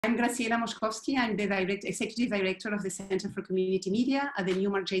I'm Graciela Moszkowski. I'm the executive director of the Center for Community Media at the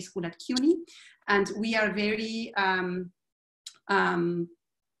Newmark J School at CUNY. And we are very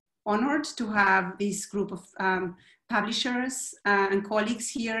honored to have this group of publishers and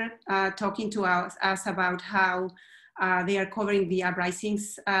colleagues here talking to us about how they are covering the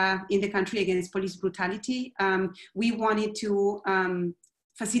uprisings in the country against police brutality. We wanted to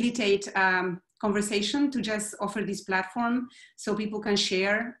facilitate conversation, to just offer this platform so people can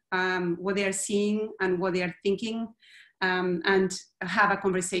share what they are seeing and what they are thinking, and have a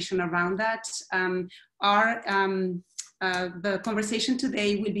conversation around that. The conversation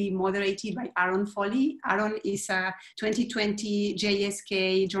today will be moderated by Aaron Foley. Aaron is a 2020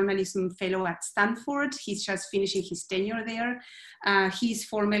 JSK Journalism Fellow at Stanford. He's just finishing his tenure there.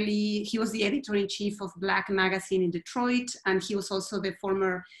 He was the editor-in-chief of BLAC Magazine in Detroit, and he was also the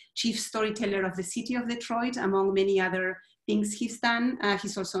former chief storyteller of the city of Detroit, among many other things he's done.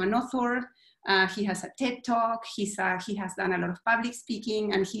 He's also an author. He has a TED Talk. He has done a lot of public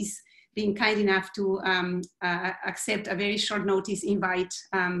speaking, and he's been kind enough to accept a very short notice invite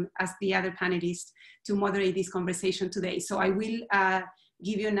as the other panelists to moderate this conversation today. So I will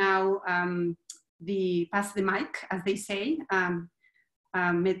give you now pass the mic, as they say,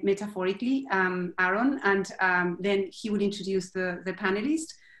 metaphorically, Aaron, and then he will introduce the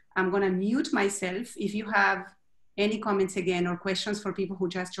panelists. I'm gonna mute myself. If you have any comments again or questions for people who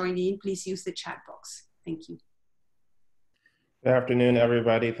just joined in, please use the chat box. Thank you. Good afternoon,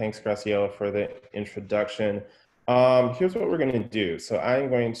 everybody. Thanks, Graciela, for the introduction. Here's what we're going to do. So I'm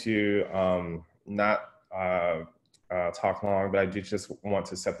going to not talk long, but I do just want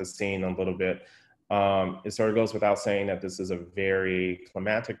to set the scene a little bit. It sort of goes without saying that this is a very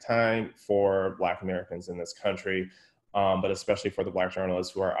climactic time for Black Americans in this country, but especially for the Black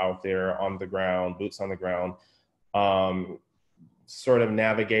journalists who are out there on the ground, boots on the ground, sort of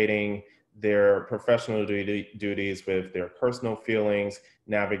navigating their professional duties with their personal feelings,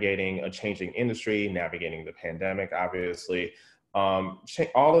 navigating a changing industry, navigating the pandemic, obviously. All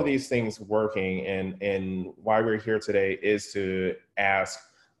of these things working, and why we're here today is to ask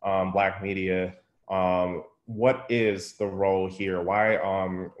Black media, what is the role here? Why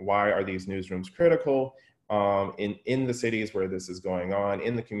are these newsrooms critical in the cities where this is going on,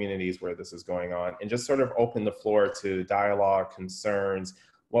 in the communities where this is going on, and just sort of open the floor to dialogue, concerns,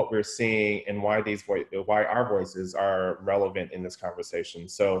 what we're seeing, and why our voices are relevant in this conversation.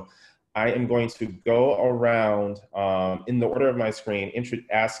 So I am going to go around in the order of my screen,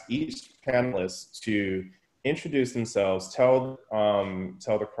 ask each panelist to introduce themselves, tell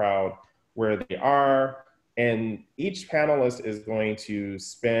the crowd where they are, and each panelist is going to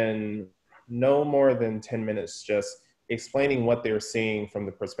spend no more than 10 minutes just explaining what they're seeing from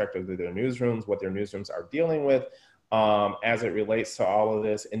the perspective of their newsrooms, what their newsrooms are dealing with, as it relates to all of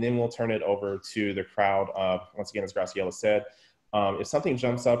this, and then we'll turn it over to the crowd. Once again, as Graciela said, if something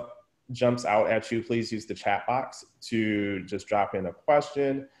jumps out at you, please use the chat box to just drop in a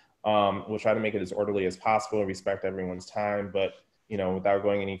question. We'll try to make it as orderly as possible and respect everyone's time, but without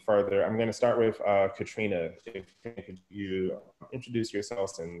going any further, I'm going to start with Katrina. If you introduce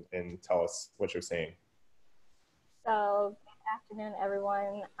yourselves and tell us what you're saying. So, good afternoon,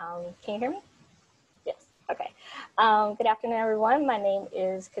 everyone. Can you hear me? Yes. Okay. Good afternoon, everyone. My name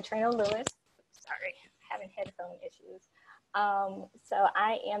is Katrina Louis. Sorry, having headphone issues. So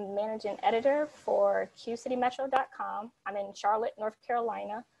I am managing editor for QCityMetro.com. I'm in Charlotte, North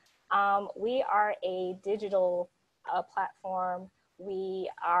Carolina. We are a digital platform. We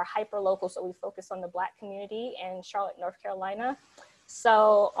are hyper-local, so we focus on the Black community in Charlotte, North Carolina.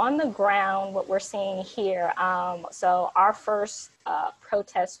 So on the ground, what we're seeing here, so our first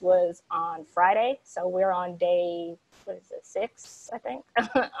protest was on Friday. So we're on day, 6, I think.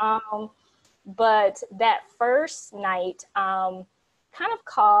 But that first night kind of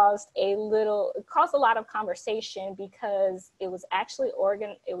caused a lot of conversation because it was actually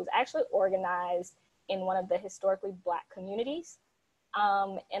organized in one of the historically Black communities.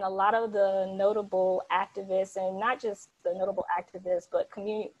 And a lot of the notable activists, and not just the notable activists, but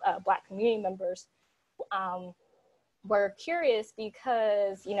Black community members were curious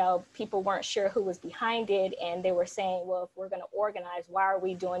because, people weren't sure who was behind it. And they were saying, well, if we're going to organize, why are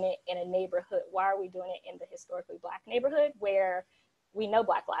we doing it in a neighborhood? Why are we doing it in the historically Black neighborhood where we know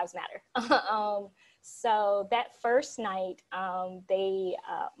Black lives matter? So that first night, they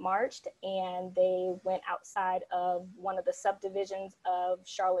marched and they went outside of one of the subdivisions of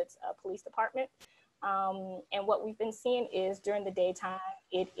Charlotte's police department. And what we've been seeing is during the daytime,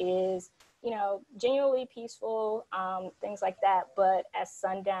 it is, genuinely peaceful, things like that. But as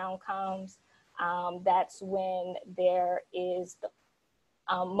sundown comes, that's when there is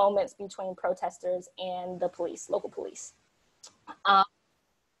moments between protesters and the police, local police.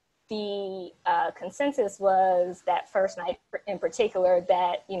 The consensus was that first night in particular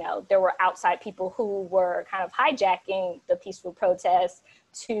that, you know, there were outside people who were kind of hijacking the peaceful protests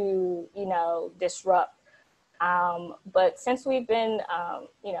to, you know, disrupt. But since we've been,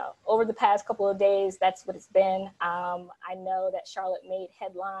 you know, over the past couple of days, that's what it's been. I know that Charlotte made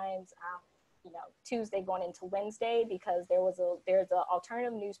headlines, you know, Tuesday going into Wednesday, because there's an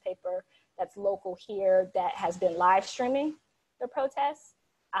alternative newspaper that's local here that has been live streaming the protests.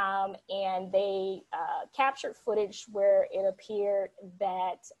 And they captured footage where it appeared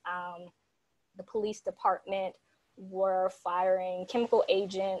that the police department were firing chemical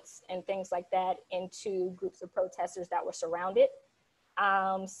agents and things like that into groups of protesters that were surrounded.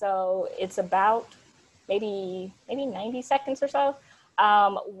 So it's about maybe 90 seconds or so,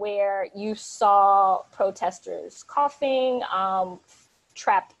 where you saw protesters coughing,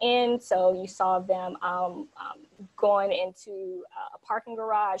 trapped in. So you saw them going into a parking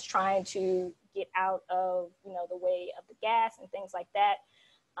garage, trying to get out of, you know, the way of the gas and things like that.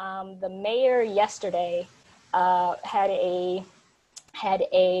 The mayor yesterday called a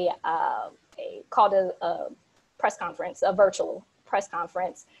press conference, a virtual press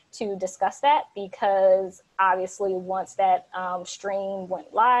conference, to discuss that, because obviously once that stream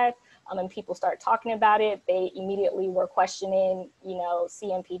went live, and people started talking about it, they immediately were questioning, you know,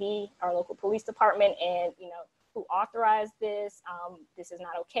 CMPD, our local police department, and, you know, who authorized this? This is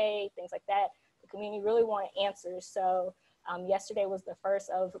not okay, things like that. The community really wanted answers. So yesterday was the first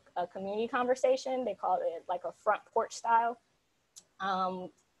of a community conversation. They called it like a front porch style.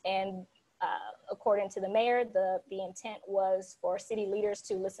 According to the mayor, the intent was for city leaders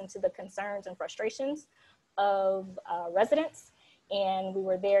to listen to the concerns and frustrations of residents. And we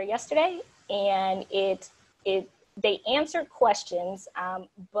were there yesterday, and they answered questions,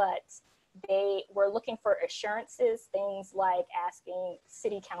 but they were looking for assurances, things like asking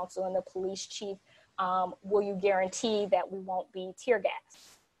city council and the police chief, will you guarantee that we won't be tear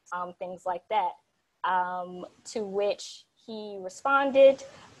gassed? Things like that. To which he responded,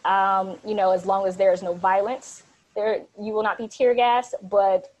 you know, as long as there is no violence, you will not be tear gassed.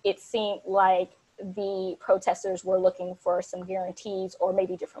 But it seemed like the protesters were looking for some guarantees or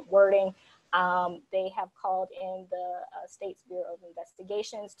maybe different wording. They have called in the State's Bureau of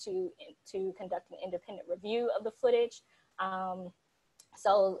Investigations to conduct an independent review of the footage.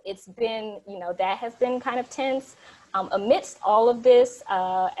 So it's been, you know, that has been kind of tense. Amidst all of this,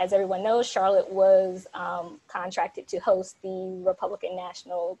 as everyone knows, Charlotte was contracted to host the Republican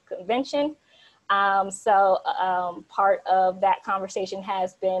National Convention. Part of that conversation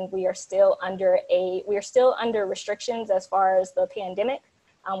has been, we are still under restrictions as far as the pandemic.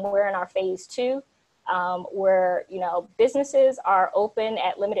 We're in our phase 2, where, you know, businesses are open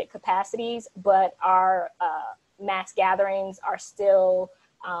at limited capacities, but our mass gatherings are still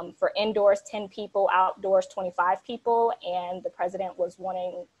for indoors 10 people, outdoors 25 people, and the president was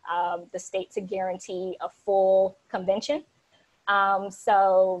wanting the state to guarantee a full convention.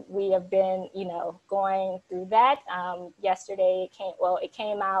 So we have been, you know, going through that. Yesterday it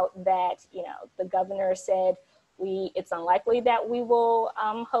came out that, you know, the governor said it's unlikely that we will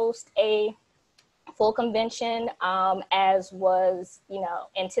host a full convention, as was, you know,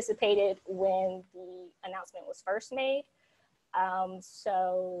 anticipated when the announcement was first made.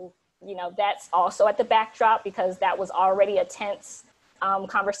 So, you know, that's also at the backdrop, because that was already a tense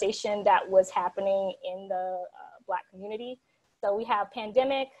conversation that was happening in the Black community. So we have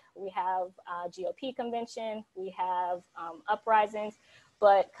pandemic, we have GOP convention, we have uprisings,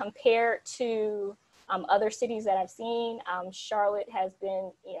 but compared to other cities that I've seen, Charlotte has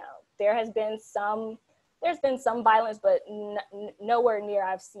been, you know, there's been some violence, but nowhere near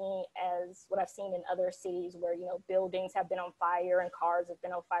what I've seen in other cities where, you know, buildings have been on fire and cars have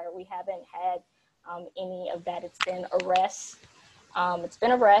been on fire. We haven't had any of that. It's been arrests.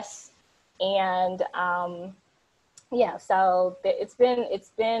 And yeah, so it's been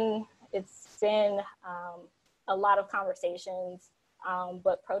a lot of conversations,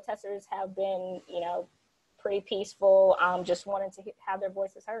 but protesters have been, you know, pretty peaceful, just wanting to have their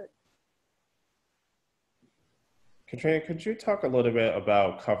voices heard. Katrina, could you talk a little bit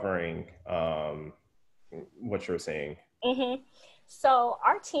about covering what you're seeing? Mm-hmm. So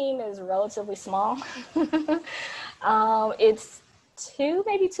our team is relatively small. It's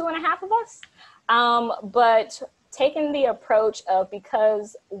maybe 2.5 of us, but taking the approach of,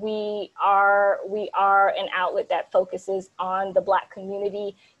 because we are an outlet that focuses on the Black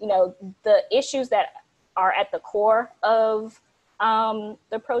community, you know, the issues that are at the core of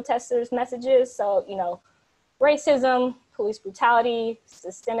the protesters' messages. So, you know, racism, police brutality,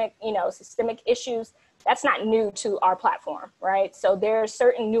 systemic issues, that's not new to our platform, right? So there are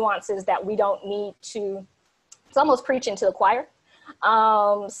certain nuances that we don't need to, it's almost preaching to the choir.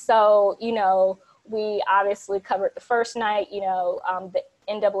 So, we obviously covered the first night, the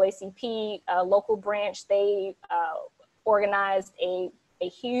NAACP local branch, they organized a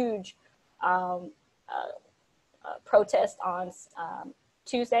huge protest on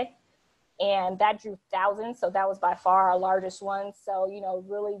Tuesday, and that drew thousands. So that was by far our largest one. So,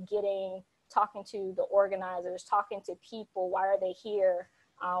 really talking to the organizers, talking to people, why are they here?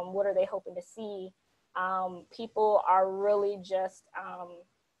 What are they hoping to see? People are really just,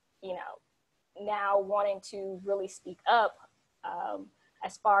 now wanting to really speak up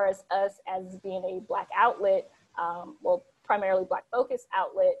as far as us as being a Black outlet, primarily Black focused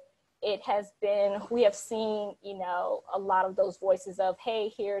outlet. It has been, we have seen, a lot of those voices of,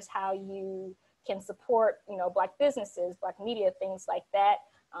 hey, here's how you can support, Black businesses, Black media, things like that.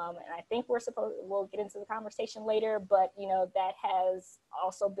 And I think we'll get into the conversation later, but, that has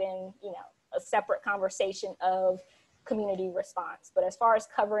also been, a separate conversation of community response. But as far as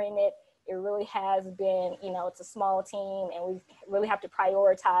covering it, it really has been, it's a small team, and we really have to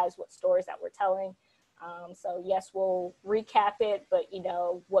prioritize what stories that we're telling. So yes, we'll recap it, but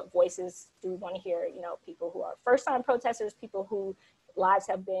what voices do we want to hear? People who are first-time protesters, people whose lives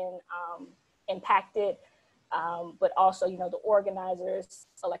have been impacted, but also, the organizers,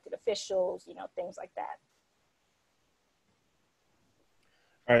 elected officials, things like that.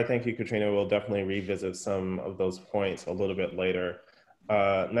 All right, thank you, Katrina. We'll definitely revisit some of those points a little bit later.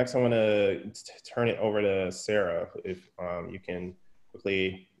 Next, I want to turn it over to Sara. If you can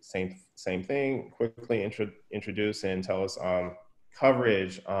quickly, same thing, quickly introduce and tell us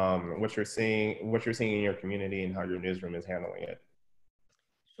coverage, what you're seeing in your community and how your newsroom is handling it.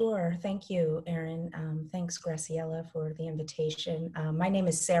 Sure, thank you, Aaron. Thanks, Graciela, for the invitation. My name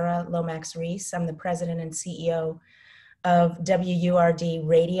is Sara Lomax-Reese. I'm the president and CEO of WURD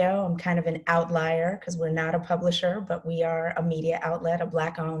Radio. I'm kind of an outlier because we're not a publisher, but we are a media outlet, a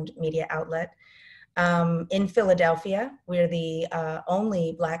Black-owned media outlet. In Philadelphia, we're the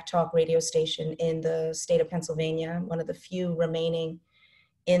only Black talk radio station in the state of Pennsylvania, one of the few remaining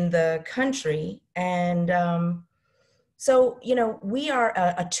in the country. And so, we are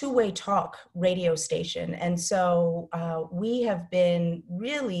a two-way talk radio station. And so we have been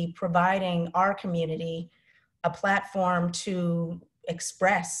really providing our community a platform to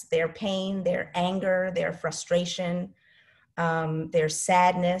express their pain, their anger, their frustration, their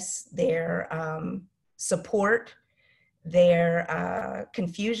sadness, their support, their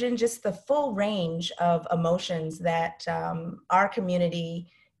confusion, just the full range of emotions that our community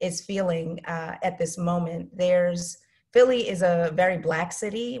is feeling at this moment. Philly is a very Black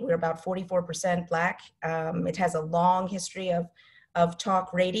city. We're about 44% Black. It has a long history of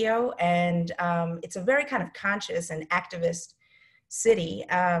talk radio, and it's a very kind of conscious and activist city.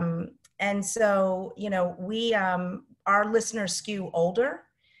 And so, our listeners skew older.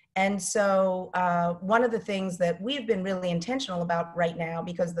 And so one of the things that we've been really intentional about right now,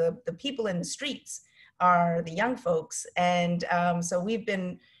 because the people in the streets are the young folks. And so we've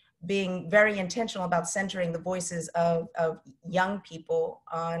been being very intentional about centering the voices of young people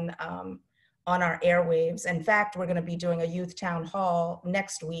on our airwaves. In fact, we're going to be doing a youth town hall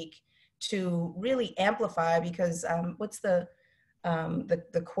next week to really amplify, because what's the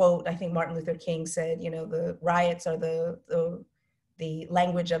quote? I think Martin Luther King said, the riots are the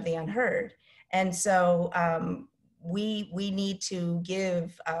language of the unheard. And so we need to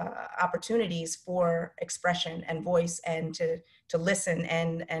give opportunities for expression and voice, and to listen,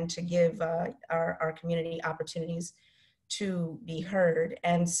 and to give our community opportunities to be heard.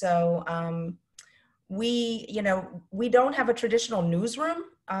 And so we don't have a traditional newsroom,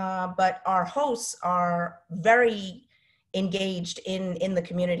 but our hosts are very engaged in the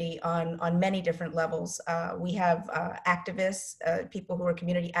community on many different levels. We have activists, people who are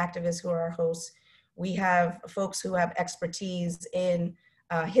community activists who are our hosts. We have folks who have expertise in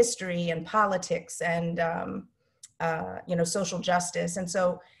history and politics and social justice. And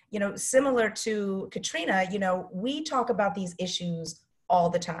so, similar to Katrina, we talk about these issues all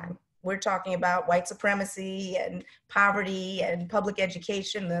the time. We're talking about white supremacy and poverty and public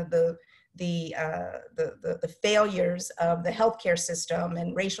education, the failures of the healthcare system,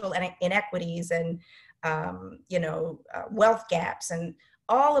 and racial inequities, and wealth gaps, and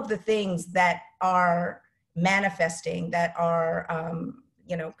all of the things that are manifesting, that are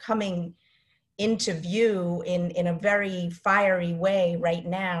coming into view in a very fiery way right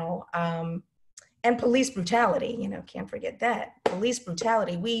now, and police brutality. Can't forget that. police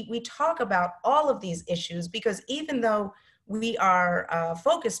brutality, we talk about all of these issues because even though we are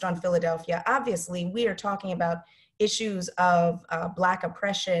focused on Philadelphia, obviously we are talking about issues of Black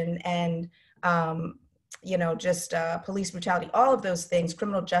oppression and just police brutality, all of those things,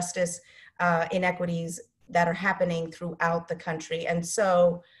 criminal justice inequities that are happening throughout the country. And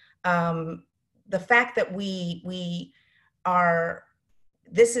so the fact that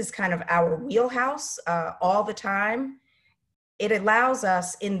this is kind of our wheelhouse all the time, it allows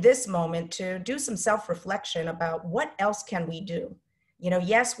us in this moment to do some self-reflection about what else can we do.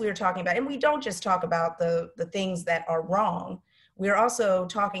 Yes, we're talking about, and we don't just talk about the things that are wrong. We're also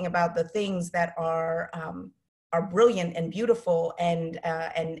talking about the things that are brilliant and beautiful and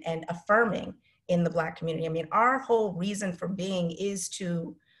affirming in the Black community. I mean, our whole reason for being is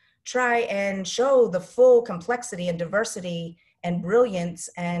to try and show the full complexity and diversity and brilliance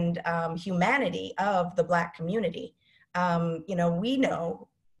and humanity of the Black community. We know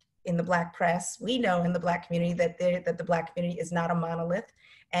in the Black press, we know in the Black community that the Black community is not a monolith.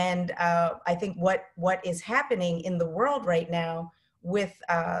 And I think what is happening in the world right now with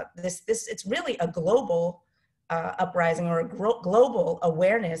this, it's really a global uprising or a global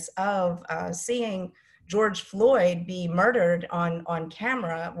awareness of seeing George Floyd be murdered on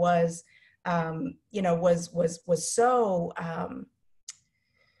camera was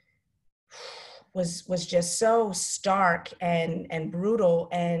just so stark and brutal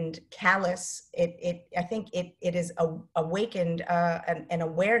and callous. I think it is awakened an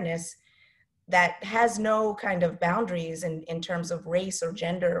awareness that has no kind of boundaries in terms of race or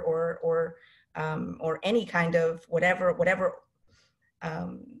gender or any kind of whatever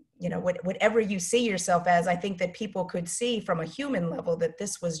you see yourself as. I think that people could see from a human level that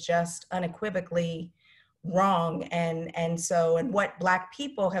this was just unequivocally wrong. And what Black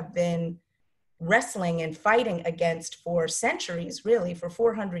people have been wrestling and fighting against for centuries, really for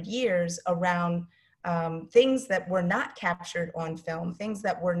 400 years, around things that were not captured on film, things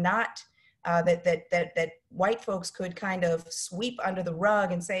that were not that white folks could kind of sweep under the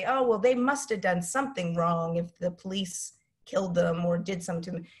rug and say, oh, well, they must have done something wrong if the police killed them or did something to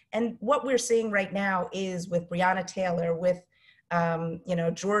them. And what we're seeing right now is with Breonna Taylor, with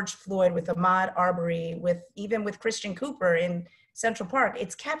George Floyd, with Ahmaud Arbery, even with Christian Cooper in Central Park,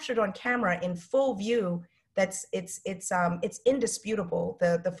 it's captured on camera in full view. It's indisputable,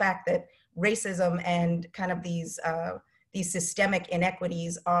 the fact that racism and kind of these systemic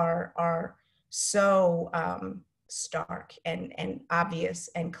inequities are so stark and obvious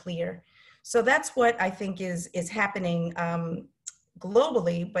and clear. So that's what I think is happening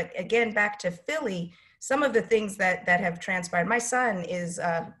globally. But again, back to Philly, some of the things that have transpired. My son is,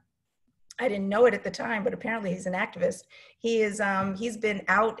 I didn't know it at the time, but apparently he's an activist. He's been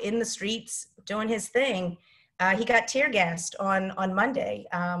out in the streets doing his thing. He got tear gassed on Monday.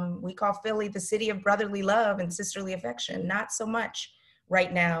 We call Philly the city of brotherly love and sisterly affection. Not so much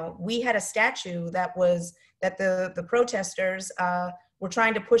right now. We had a statue that the protesters were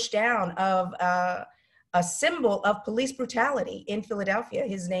trying to push down of a symbol of police brutality in Philadelphia.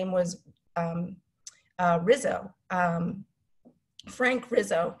 His name was Rizzo, Frank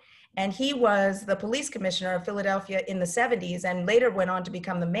Rizzo. And he was the police commissioner of Philadelphia in the 70s and later went on to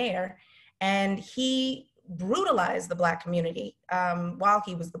become the mayor. And he brutalized the Black community while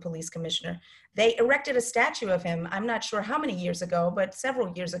he was the police commissioner. They erected a statue of him, I'm not sure how many years ago, but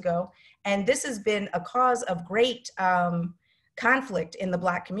several years ago. And this has been a cause of great conflict in the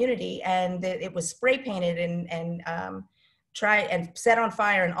Black community. And it was spray painted and tried and set on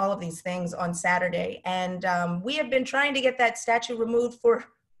fire and all of these things on Saturday. And we have been trying to get that statue removed for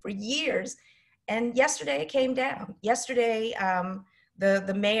years. And yesterday it came down. Yesterday,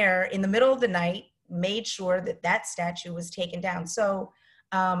 the mayor, in the middle of the night, made sure that statue was taken down. So,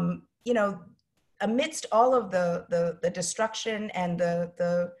 amidst all of the destruction and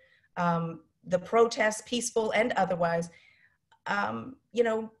the protests, peaceful and otherwise,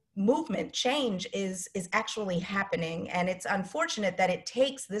 movement, change is actually happening. And it's unfortunate that it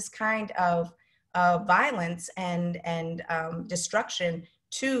takes this kind of violence and destruction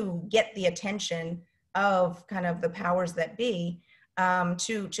to get the attention of kind of the powers that be,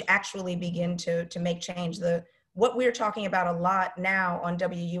 to actually begin to make change. What we're talking about a lot now on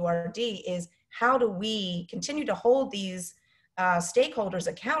WURD is how do we continue to hold these stakeholders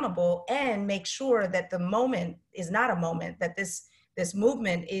accountable and make sure that the moment is not a moment, that this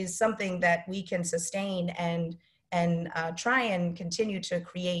movement is something that we can sustain and try and continue to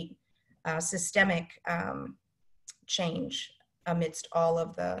create systemic change amidst all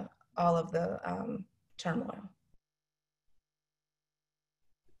of the turmoil.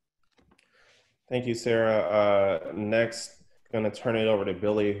 Thank you, Sarah. Next going to turn it over to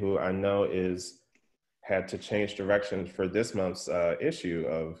Billy, who I know had to change direction for this month's issue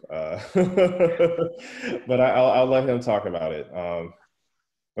of, but I'll let him talk about it. Go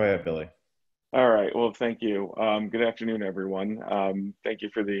ahead, Billy. All right, well, thank you. Good afternoon, everyone. Thank you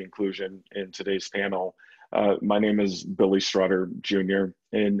for the inclusion in today's panel. My name is Billy Strawter, Jr.,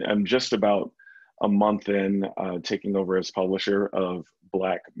 and I'm just about a month in taking over as publisher of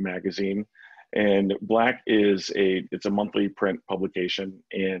BLAC Magazine. And BLAC is it's a monthly print publication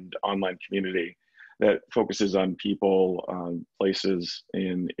and online community that focuses on people, places,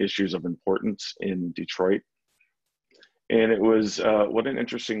 and issues of importance in Detroit. And it was, what an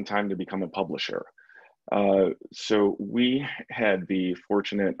interesting time to become a publisher. So we had the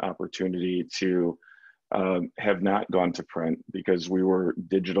fortunate opportunity to have not gone to print because we were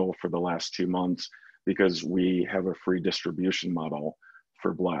digital for the last 2 months because we have a free distribution model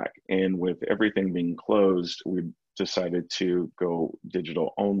for BLAC. And with everything being closed, we decided to go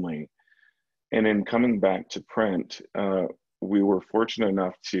digital only. And in coming back to print, we were fortunate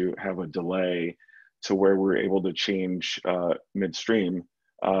enough to have a delay to where we were able to change midstream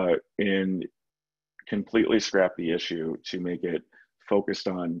and completely scrap the issue to make it focused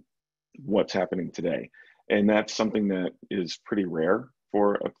on what's happening today. And that's something that is pretty rare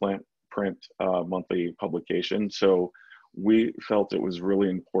for a print monthly publication. So we felt it was really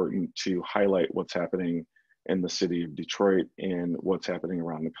important to highlight what's happening in the city of Detroit and what's happening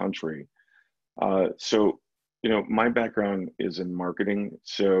around the country. So, my background is in marketing.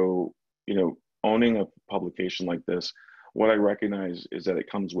 So, owning a publication like this, what I recognize is that it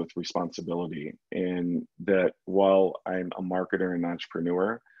comes with responsibility, and that while I'm a marketer and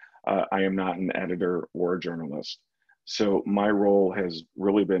entrepreneur, I am not an editor or a journalist. So my role has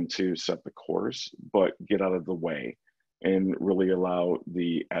really been to set the course, but get out of the way and really allow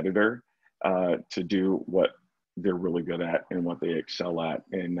the editor to do what they're really good at and what they excel at.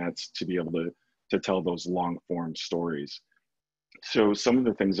 And that's to be able to tell those long form stories. So some of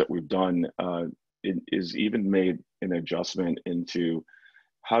the things that we've done is even made an adjustment into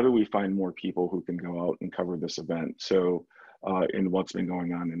how do we find more people who can go out and cover this event. So in what's been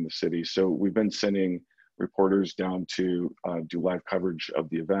going on in the city. So we've been sending reporters down to do live coverage of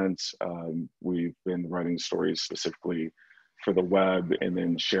the events. We've been writing stories specifically for the web and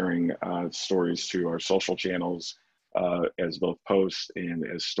then sharing stories to our social channels as both posts and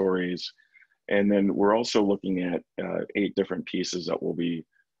as stories. And then we're also looking at 8 different pieces that we'll be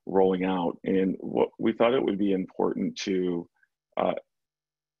rolling out. And what we thought it would be important to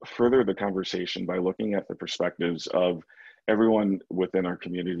further the conversation by looking at the perspectives of everyone within our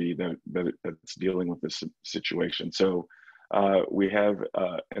community that's dealing with this situation. So we have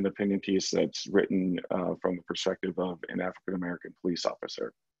an opinion piece that's written from the perspective of an African-American police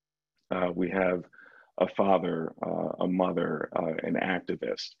officer. We have a father, a mother, an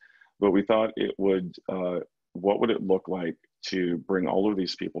activist. But we thought it would, what would it look like to bring all of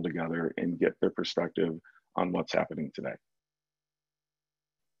these people together and get their perspective on what's happening today?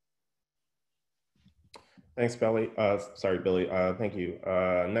 Thanks, Billy. Sorry, Billy. Thank you.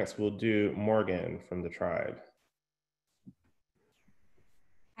 Next, we'll do Morgan from the TRiiBE.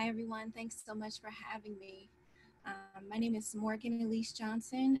 Hi, everyone. Thanks so much for having me. My name is Morgan Elise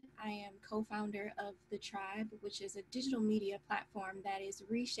Johnson. I am co-founder of the TRiiBE, which is a digital media platform that is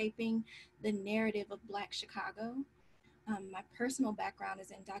reshaping the narrative of Black Chicago. My personal background is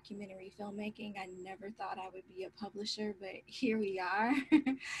in documentary filmmaking. I never thought I would be a publisher, but here we are.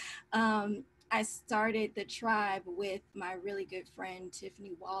 I started the TRiiBE with my really good friend,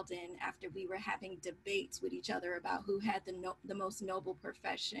 Tiffany Walden, after we were having debates with each other about who had the most noble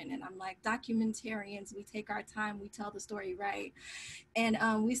profession. And I'm like, documentarians, we take our time, we tell the story right. And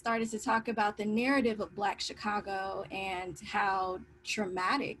we started to talk about the narrative of Black Chicago and how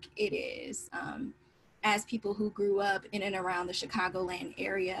traumatic it is as people who grew up in and around the Chicagoland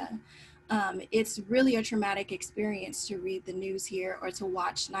area. It's really a traumatic experience to read the news here or to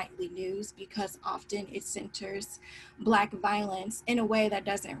watch nightly news because often it centers Black violence in a way that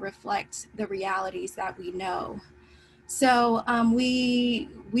doesn't reflect the realities that we know. So we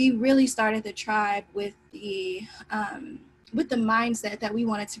really started the TRiiBE with the mindset that we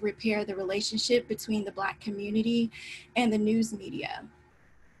wanted to repair the relationship between the Black community and the news media.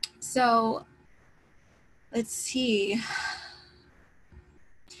 So let's see.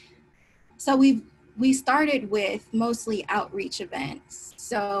 So we started with mostly outreach events.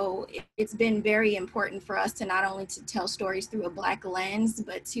 So it's been very important for us to not only to tell stories through a Black lens,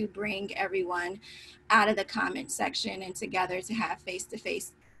 but to bring everyone out of the comment section and together to have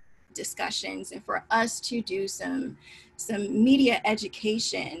face-to-face discussions and for us to do some media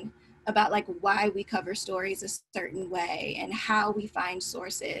education about like why we cover stories a certain way and how we find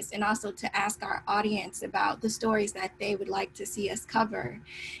sources, and also to ask our audience about the stories that they would like to see us cover.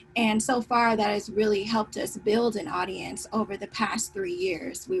 And so far that has really helped us build an audience over the past 3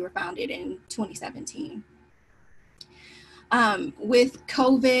 years. We were founded in 2017. With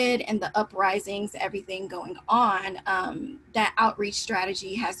COVID and the uprisings, everything going on, that outreach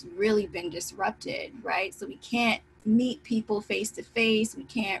strategy has really been disrupted, right? So we can't meet people face to face. We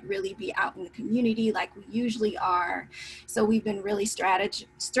can't really be out in the community like we usually are. So we've been really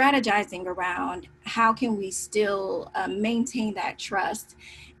strategizing around how can we still maintain that trust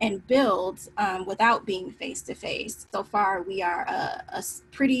and build without being face to face. So far, we are a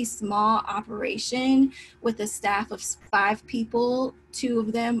pretty small operation with a staff of 5 people. 2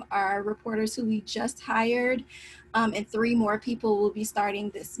 of them are reporters who we just hired, and 3 more people will be starting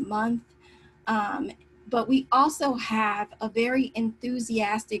this month. But we also have a very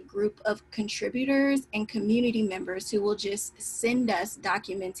enthusiastic group of contributors and community members who will just send us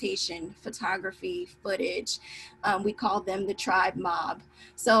documentation, photography, footage. We call them the TRiiBE mob.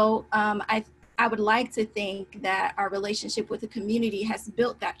 So I would like to think that our relationship with the community has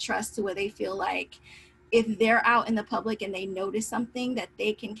built that trust to where they feel like if they're out in the public and they notice something, that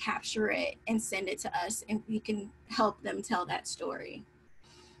they can capture it and send it to us, and we can help them tell that story.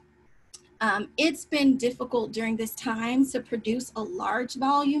 It's been difficult during this time to produce a large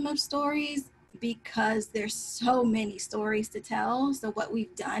volume of stories because there's so many stories to tell. So what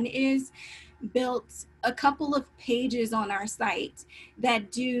we've done is built a couple of pages on our site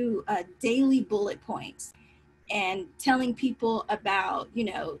that do daily bullet points and telling people about, you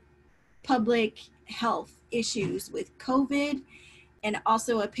know, public health issues with COVID, and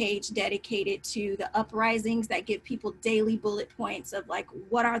also a page dedicated to the uprisings that give people daily bullet points of like,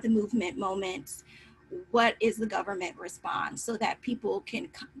 what are the movement moments? What is the government response? So that people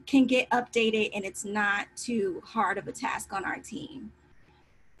can get updated and it's not too hard of a task on our team.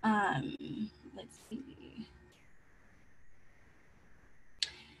 Let's see.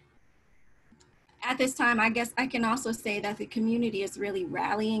 At this time, I guess I can also say that the community is really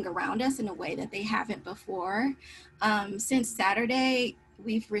rallying around us in a way that they haven't before. Since Saturday,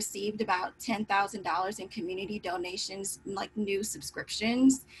 we've received about $10,000 in community donations, like new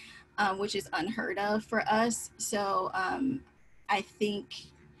subscriptions, which is unheard of for us. So I think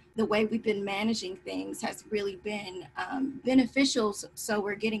the way we've been managing things has really been beneficial. So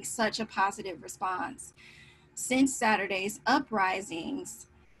we're getting such a positive response. Since Saturday's uprisings,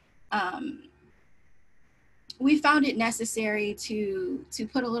 we found it necessary to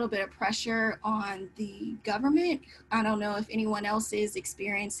put a little bit of pressure on the government. I don't know if anyone else is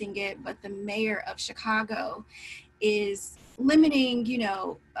experiencing it, but the mayor of Chicago is limiting, you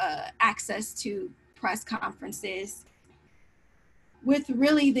know, access to press conferences with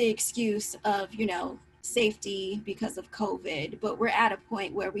really the excuse of, you know, safety because of COVID. But we're at a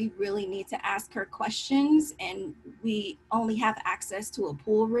point where we really need to ask her questions, and we only have access to a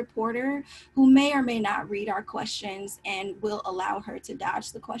pool reporter who may or may not read our questions and will allow her to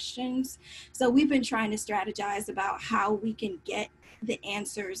dodge the questions. So we've been trying to strategize about how we can get the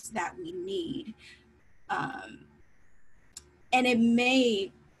answers that we need. And it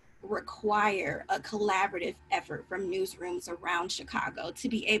may require a collaborative effort from newsrooms around Chicago to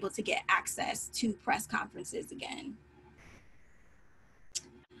be able to get access to press conferences again.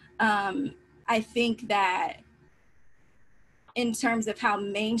 I think that in terms of how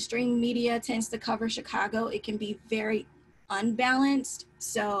mainstream media tends to cover Chicago, it can be very unbalanced.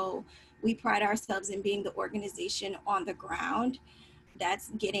 So we pride ourselves in being the organization on the ground that's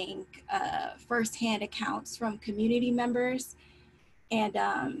getting firsthand accounts from community members. And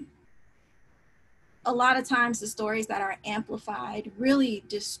a lot of times the stories that are amplified really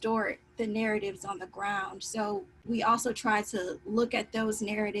distort the narratives on the ground. So we also try to look at those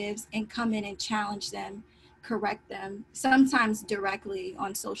narratives and come in and challenge them, correct them, sometimes directly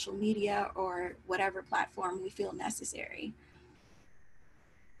on social media or whatever platform we feel necessary.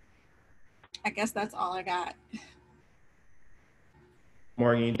 I guess that's all I got.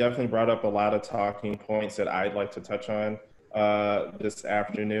 Morgan, you definitely brought up a lot of talking points that I'd like to touch on this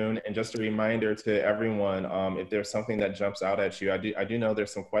afternoon. And just a reminder to everyone, if there's something that jumps out at you, I do know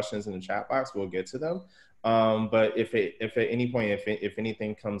there's some questions in the chat box, we'll get to them. But if at any point, if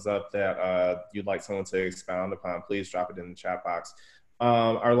anything comes up that you'd like someone to expound upon, please drop it in the chat box.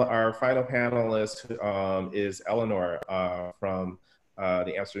 Our final panelist is Elinor from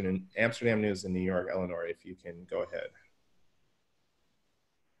the Amsterdam News in New York. Elinor, if you can go ahead.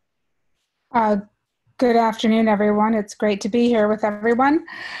 Good afternoon, everyone. It's great to be here with everyone.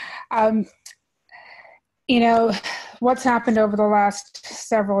 You know, what's happened over the last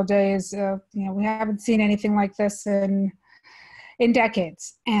several days. We haven't seen anything like this in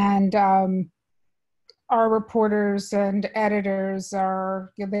decades. And our reporters and editors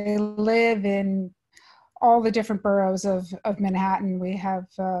they live in all the different boroughs of Manhattan. We have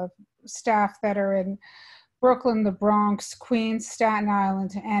staff that are in Brooklyn, the Bronx, Queens, Staten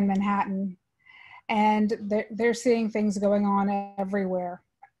Island, and Manhattan. And they're seeing things going on everywhere.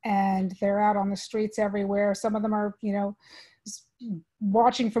 And they're out on the streets everywhere. Some of them are,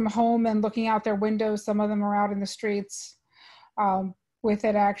 watching from home and looking out their windows. Some of them are out in the streets with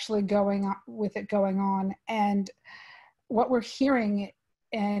it going on. And what we're hearing,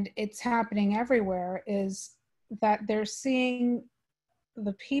 and it's happening everywhere, is that they're seeing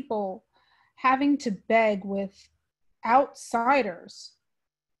the people having to beg with outsiders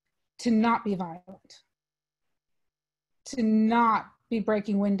to not be violent, to not be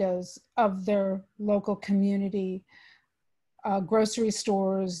breaking windows of their local community, grocery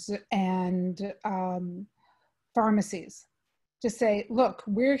stores and pharmacies, to say, look,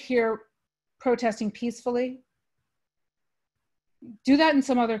 we're here protesting peacefully. Do that in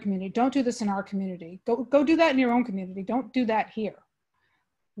some other community. Don't do this in our community. Go do that in your own community. Don't do that here.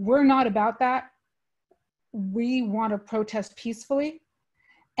 We're not about that. We want to protest peacefully.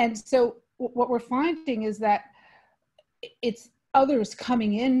 And so what we're finding is that it's others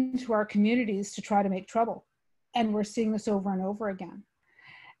coming into our communities to try to make trouble. And we're seeing this over and over again.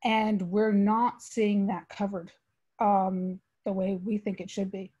 And we're not seeing that covered the way we think it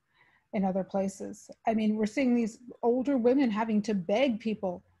should be in other places. I mean, we're seeing these older women having to beg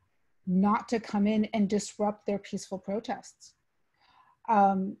people not to come in and disrupt their peaceful protests.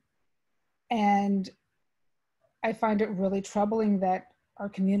 And I find it really troubling that our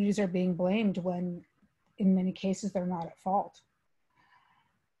communities are being blamed when in many cases they're not at fault.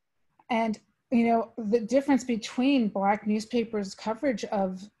 And, the difference between Black newspapers' coverage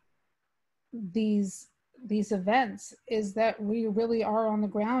of these events is that we really are on the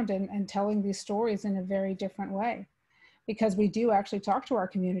ground and telling these stories in a very different way, because we do actually talk to our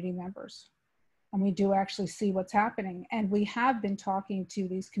community members and we do actually see what's happening. And we have been talking to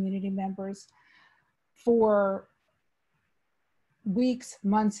these community members for weeks,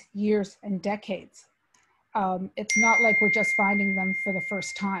 months, years, and decades. It's not like we're just finding them for the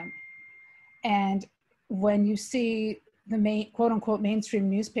first time. And when you see the quote unquote mainstream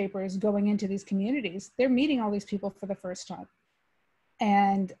newspapers going into these communities, they're meeting all these people for the first time.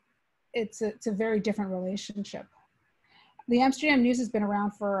 And it's a very different relationship. The Amsterdam News has been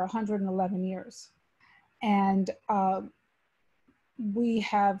around for 111 years. And we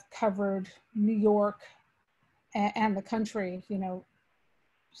have covered New York and the country,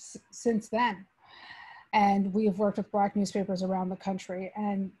 since then. And we have worked with Black newspapers around the country,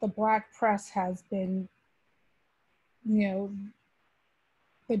 and the Black press has been, the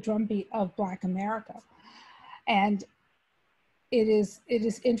drumbeat of Black America. And it is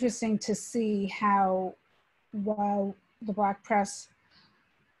interesting to see how, while the Black press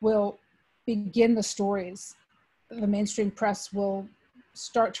will begin the stories, the mainstream press will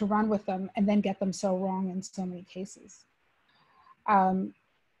start to run with them and then get them so wrong in so many cases.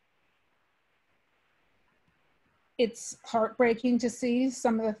 It's heartbreaking to see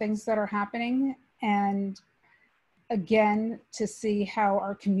some of the things that are happening, and again, to see how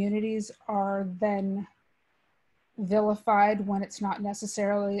our communities are then vilified when it's not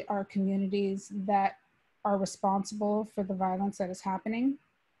necessarily our communities that are responsible for the violence that is happening.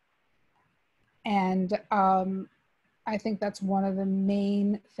 And I think that's one of the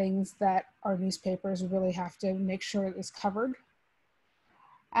main things that our newspapers really have to make sure is covered.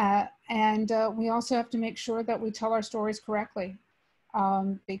 And we also have to make sure that we tell our stories correctly,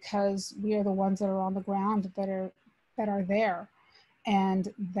 because we are the ones that are on the ground, that are there,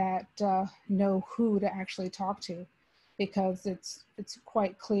 and that know who to actually talk to, because it's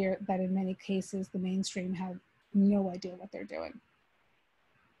quite clear that in many cases the mainstream have no idea what they're doing.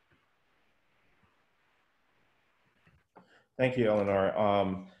 Thank you,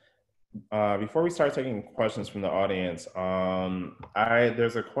 Elinor. Before we start taking questions from the audience,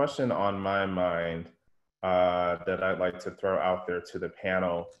 there's a question on my mind that I'd like to throw out there to the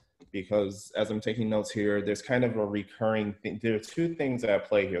panel, because as I'm taking notes here, there's kind of a recurring thing. There are two things at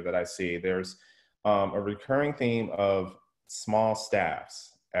play here that I see. There's a recurring theme of small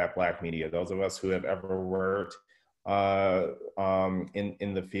staffs at Black media. Those of us who have ever worked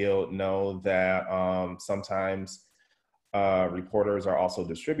in the field know that sometimes reporters are also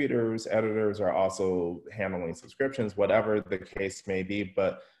distributors, editors are also handling subscriptions, whatever the case may be.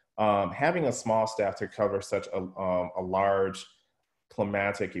 But having a small staff to cover such a large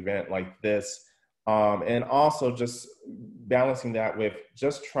climatic event like this And also just balancing that with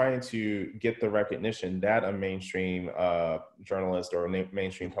just trying to get the recognition that a mainstream journalist or a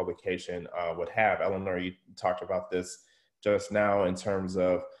mainstream publication would have. Elinor, you talked about this just now in terms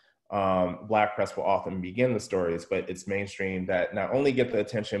of Black press will often begin the stories, but it's mainstream that not only get the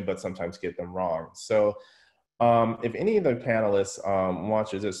attention, but sometimes get them wrong. So if any of the panelists want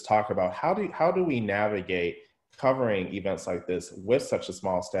to just talk about how do we navigate covering events like this with such a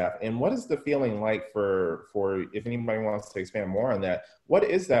small staff, and what is the feeling like for if anybody wants to expand more on that, what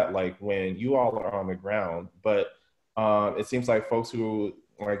is that like when you all are on the ground, but it seems like folks who,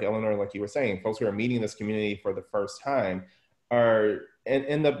 like Elinor, like you were saying, folks who are meeting this community for the first time are and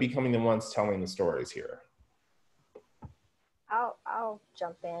end up becoming the ones telling the stories here? I'll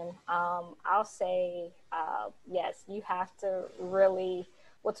jump in. I'll say, yes, you have to really,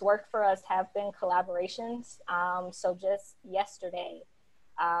 what's worked for us have been collaborations. So just yesterday,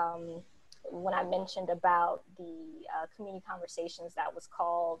 when I mentioned about the community conversations that was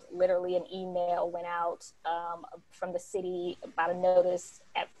called, literally an email went out from the city about a notice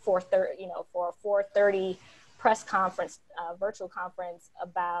at 4:30, for a 4:30 press conference, virtual conference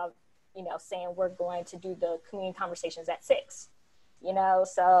about, saying we're going to do the community conversations at 6,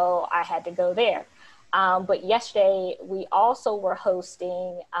 so I had to go there. But yesterday, we also were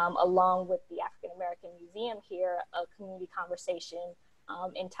hosting, along with the African American Museum here, a community conversation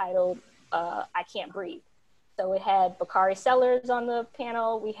entitled I Can't Breathe. So it had Bakari Sellers on the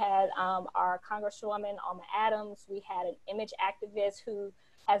panel. We had our Congresswoman, Alma Adams. We had an image activist who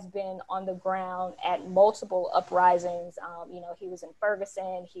has been on the ground at multiple uprisings. He was in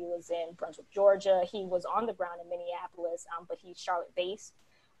Ferguson, he was in Brunswick, Georgia. He was on the ground in Minneapolis, but he's Charlotte-based.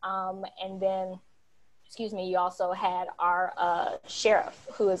 And then, you also had our sheriff,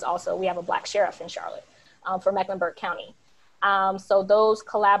 who is also, we have a Black sheriff in Charlotte for Mecklenburg County. So those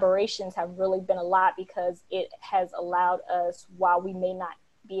collaborations have really been a lot because it has allowed us, while we may not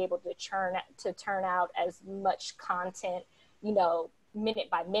be able to turn out as much content, minute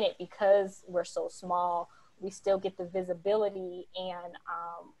by minute, because we're so small, we still get the visibility and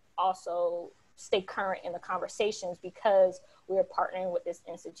also stay current in the conversations because we're partnering with this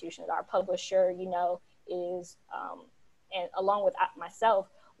institution. Our publisher, is, and along with myself,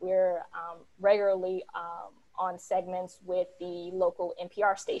 we're regularly on segments with the local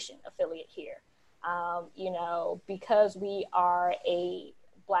NPR station affiliate here. Because we are a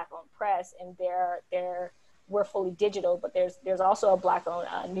Black-owned press and we're fully digital, but there's also a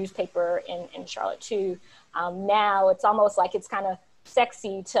Black-owned newspaper in Charlotte too. Now it's almost like it's kind of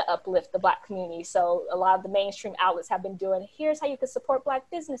sexy to uplift the Black community. So a lot of the mainstream outlets have been doing, here's how you can support Black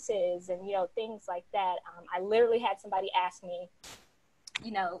businesses and, things like that. I literally had somebody ask me,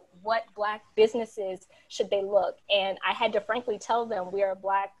 what Black businesses should they look? And I had to frankly tell them we are a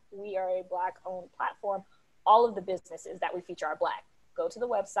Black-owned platform. All of the businesses that we feature are Black. Go to the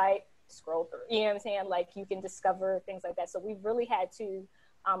website, scroll through, you know what I'm saying? Like you can discover things like that. So we've really had to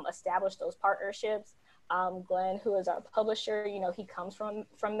establish those partnerships. Glenn, who is our publisher, he comes from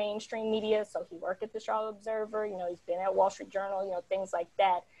mainstream media. So he worked at the Charlotte Observer, he's been at Wall Street Journal, things like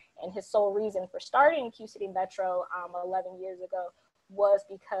that. And his sole reason for starting QCity Metro 11 years ago was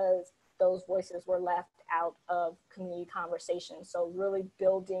because those voices were left out of community conversations. So really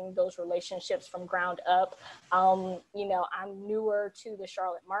building those relationships from ground up. I'm newer to the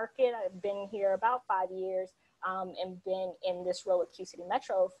Charlotte market. I've been here about 5 years and been in this role at QCity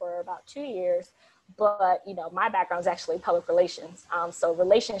Metro for about 2 years. But, my background is actually public relations. So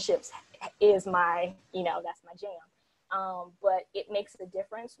relationships is my, that's my jam. But it makes a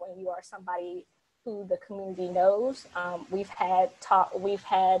difference when you are somebody who the community knows. We've had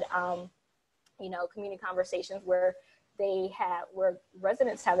community conversations where where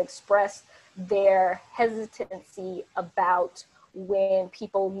residents have expressed their hesitancy about when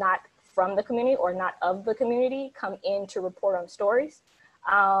people not from the community or not of the community come in to report on stories.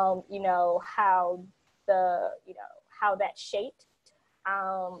 How that shaped.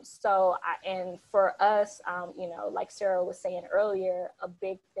 And for us, like Sarah was saying earlier, a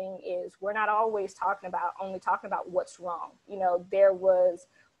big thing is we're not always only talking about what's wrong. There was,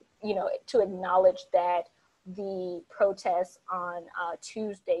 to acknowledge that the protests on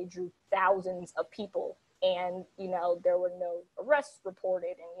Tuesday drew thousands of people and, there were no arrests reported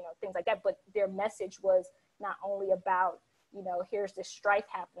and, things like that. But their message was not only about, here's this strife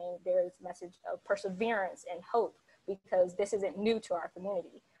happening, there's a message of perseverance and hope, because this isn't new to our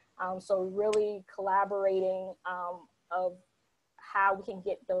community. So really collaborating of how we can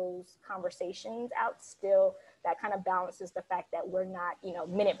get those conversations out still, that kind of balances the fact that we're not,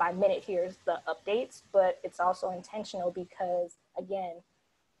 minute by minute, here's the updates, but it's also intentional because, again,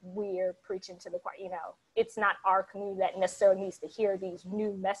 we're preaching to the choir. You know, it's not our community that necessarily needs to hear these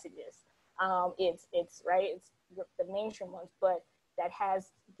new messages. It's right, it's the mainstream ones, but that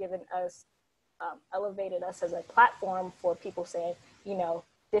has given us, elevated us as a platform for people saying, you know,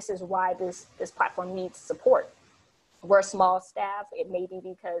 this is why this platform needs support. We're a small staff. It may be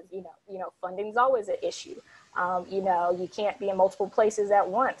because, you know, funding is always an issue. You know, you can't be in multiple places at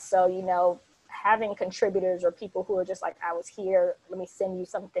once. So, you know, having contributors or people who are just like, I was here, let me send you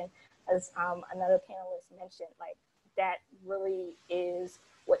something, as another panelist mentioned, like that really is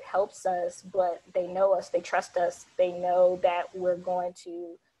what helps us. But they know us, they trust us, they know that we're going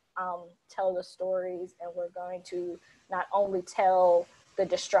to tell the stories, and we're going to not only tell the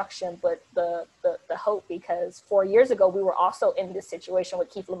destruction, but the hope, because 4 years ago, we were also in this situation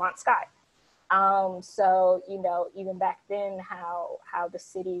with Keith Lamont Scott. So, you know, even back then, how the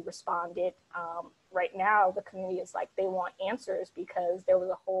city responded, right now, the community is like, they want answers, because there was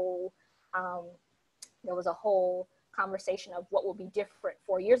a whole conversation of what will be different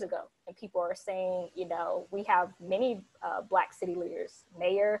 4 years ago. And people are saying, you know, we have many Black city leaders,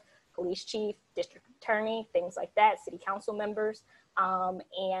 mayor, police chief, district attorney, things like that, city council members. And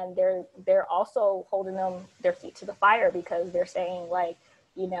they're also holding their feet to the fire, because they're saying, like,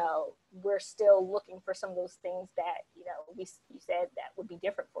 you know, we're still looking for some of those things that, you know, you said that would be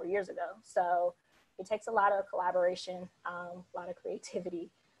different 4 years ago. So it takes a lot of collaboration, a lot of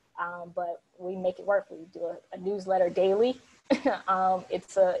creativity, but we make it work. We do a newsletter daily.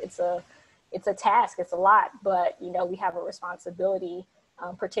 It's a task, it's a lot, but, you know, we have a responsibility,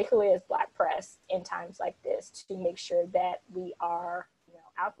 particularly as Black press in times like this, to make sure that we are, you know,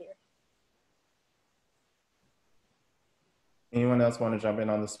 out there. Anyone else want to jump in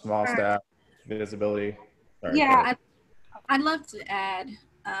on the small staff visibility? Sorry, yeah, I'd love to add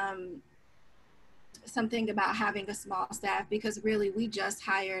something about having a small staff, because really we just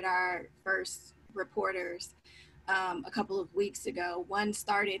hired our first reporters a couple of weeks ago. One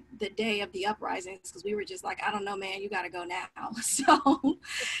started the day of the Uprisings, because we were just like, I don't know, man, you got to go now. So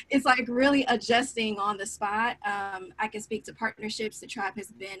it's like really adjusting on the spot. I can speak to partnerships. The Tribe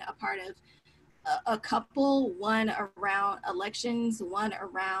has been a part of a couple, one around elections, one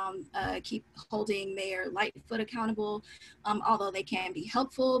around keep holding Mayor Lightfoot accountable, although they can be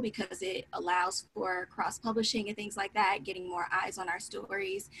helpful because it allows for cross-publishing and things like that, getting more eyes on our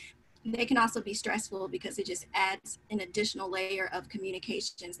stories. They can also be stressful because it just adds an additional layer of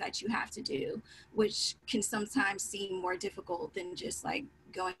communications that you have to do, which can sometimes seem more difficult than just like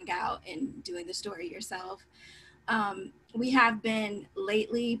going out and doing the story yourself. We have been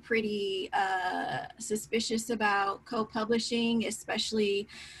lately pretty suspicious about co-publishing, especially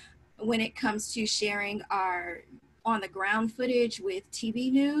when it comes to sharing our on-the-ground footage with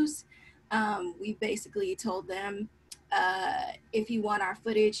TV news. We basically told them, if you want our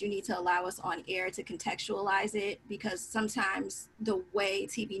footage, you need to allow us on air to contextualize it, because sometimes the way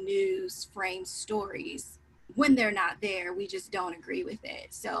TV news frames stories, when they're not there, we just don't agree with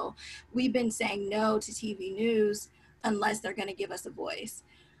it. So we've been saying no to TV news unless they're going to give us a voice.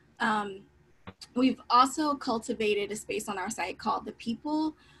 We've also cultivated a space on our site called The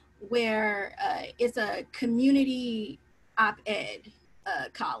People, where it's a community op-ed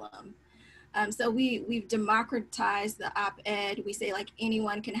column. So we've democratized the op-ed. We say like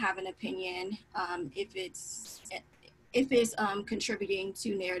anyone can have an opinion if it's contributing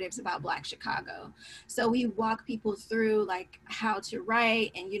to narratives about Black Chicago. So we walk people through like how to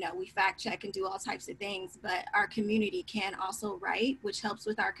write, and, you know, we fact check and do all types of things, but our community can also write, which helps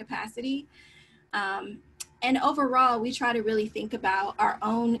with our capacity. And overall, we try to really think about our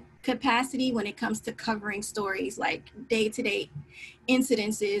own capacity when it comes to covering stories like day-to-day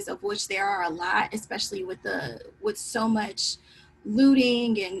incidences, of which there are a lot, especially with so much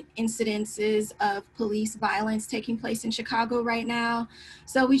looting and incidences of police violence taking place in Chicago right now.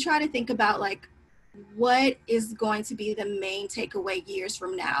 So we try to think about like, what is going to be the main takeaway years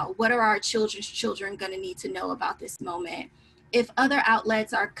from now? What are our children's children going to need to know about this moment? If other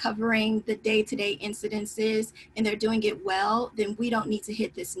outlets are covering the day-to-day incidences and they're doing it well, then we don't need to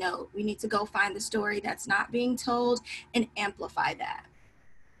hit this note. We need to go find the story that's not being told and amplify that.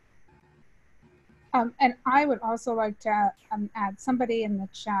 And I would also like to add, somebody in the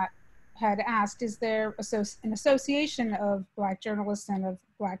chat had asked, is there an association of Black journalists and of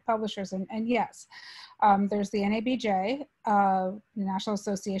Black publishers? And yes, there's the NABJ, the National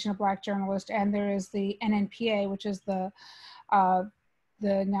Association of Black Journalists, and there is the NNPA, which is the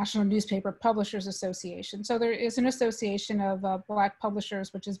the National Newspaper Publishers Association. So there is an association of Black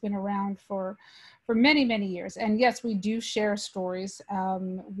publishers, which has been around for many, many years. And yes, we do share stories.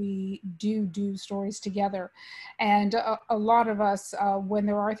 We do stories together. And a lot of us, when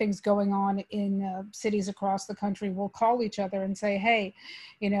there are things going on in cities across the country, will call each other and say, hey,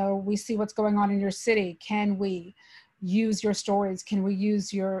 you know, we see what's going on in your city. Can we use your stories? Can we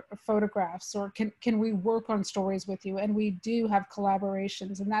use your photographs? Or can we work on stories with you? And we do have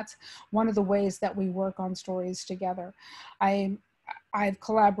collaborations. And that's one of the ways that we work on stories together. I've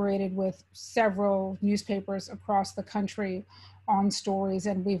collaborated with several newspapers across the country on stories,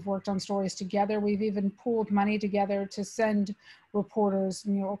 and we've worked on stories together. We've even pooled money together to send reporters,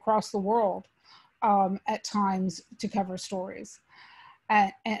 you know, across the world at times to cover stories.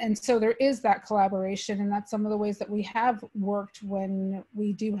 And so there is that collaboration, and that's some of the ways that we have worked when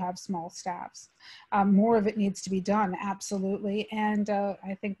we do have small staffs. More of it needs to be done, absolutely. And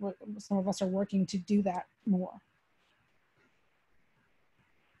I think some of us are working to do that more.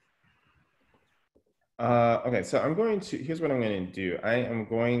 Okay, so here's what I'm going to do. I am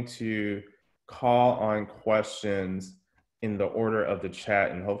going to call on questions in the order of the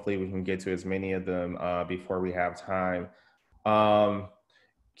chat, and hopefully we can get to as many of them before we have time.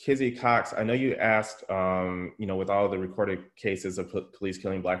 Kizzy Cox, I know you asked, you know, with all the recorded cases of police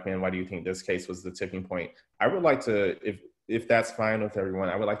killing Black men, why do you think this case was the tipping point? I would like to, if that's fine with everyone,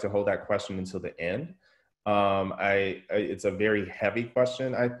 I would like to hold that question until the end. It's a very heavy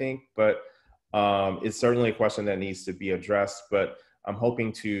question, I think, but it's certainly a question that needs to be addressed. But I'm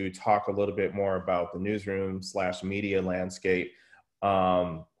hoping to talk a little bit more about the newsroom/media landscape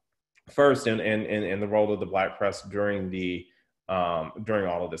first, and the role of the Black press during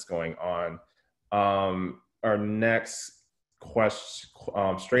all of this going on. Our next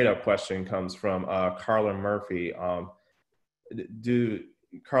straight up question comes from Carla Murphy. Carla,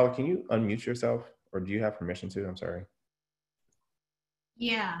 can you unmute yourself, or do you have permission to? I'm sorry.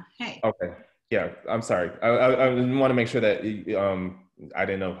 Yeah, hey. Okay, yeah, I'm sorry. I want to make sure that I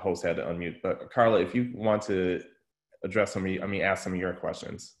didn't know if host had to unmute, but Carla, if you want to address ask some of your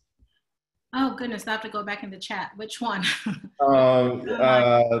questions. Oh goodness, I have to go back in the chat. Which one?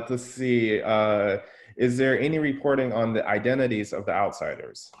 Let's see. Is there any reporting on the identities of the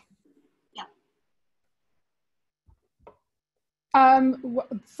outsiders? Yeah.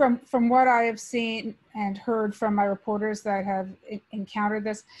 From what I have seen and heard from my reporters that have encountered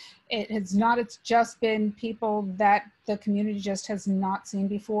this, it's just been people that the community just has not seen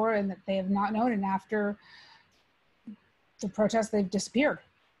before and that they have not known. And after the protest, they've disappeared.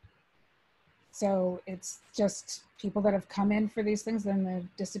 So it's just people that have come in for these things and they've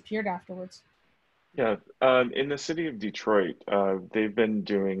disappeared afterwards. Yeah, in the city of Detroit, they've been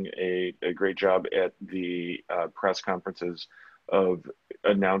doing a great job at the press conferences of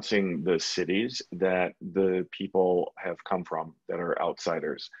announcing the cities that the people have come from that are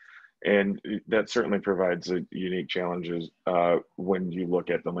outsiders. And that certainly provides a unique challenges when you look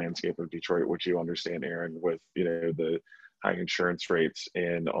at the landscape of Detroit, which you understand, Aaron, with, you know, the high insurance rates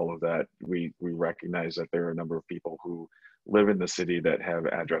and all of that. We recognize that there are a number of people who live in the city that have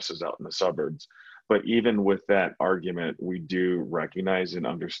addresses out in the suburbs. But even with that argument, we do recognize and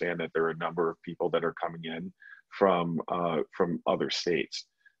understand that there are a number of people that are coming in from other states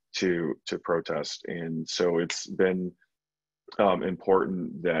to protest. And so it's been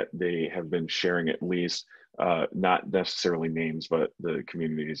important that they have been sharing at least not necessarily names, but the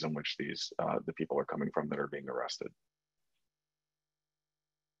communities in which these the people are coming from that are being arrested.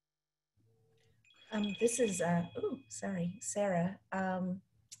 This is, Sarah.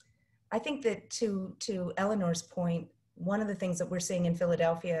 I think that to Eleanor's point, one of the things that we're seeing in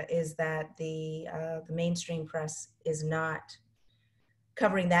Philadelphia is that the mainstream press is not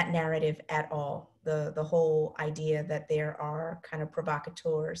covering that narrative at all. The whole idea that there are kind of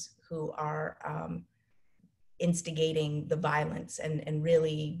provocateurs who are instigating the violence and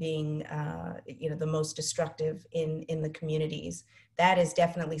really being the most destructive in the communities. That is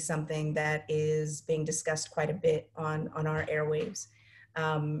definitely something that is being discussed quite a bit on our airwaves.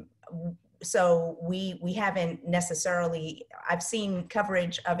 So we haven't necessarily, I've seen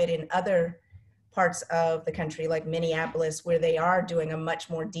coverage of it in other parts of the country, like Minneapolis, where they are doing a much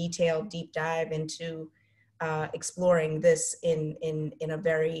more detailed deep dive into exploring this in a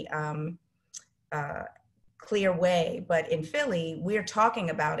very clear way. But in Philly, we're talking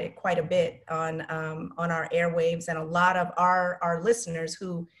about it quite a bit on our airwaves, and a lot of our listeners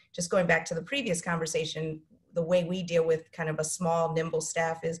who, just going back to the previous conversation, the way we deal with kind of a small, nimble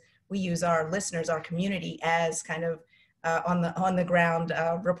staff is we use our listeners, our community, as kind of on the ground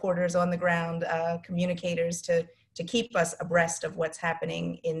reporters, on the ground communicators to keep us abreast of what's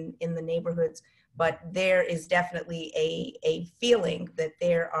happening in the neighborhoods. But there is definitely a feeling that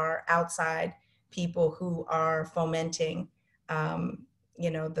there are outside people who are fomenting,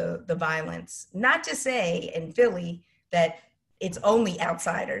 the violence. Not to say in Philly that it's only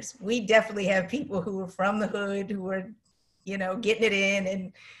outsiders. We definitely have people who are from the hood who are, getting it in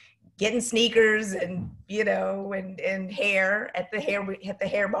and getting sneakers and, and hair at the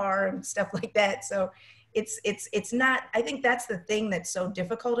hair bar and stuff like that. So it's not, I think that's the thing that's so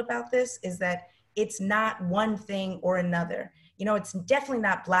difficult about this, is that it's not one thing or another. It's definitely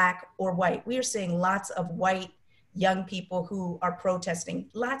not Black or white. We are seeing lots of white young people who are protesting,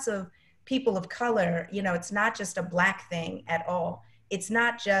 lots of people of color. It's not just a Black thing at all. It's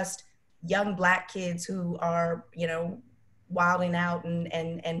not just young Black kids who are, wilding out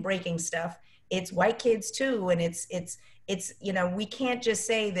and breaking stuff. It's white kids too. And it's, we can't just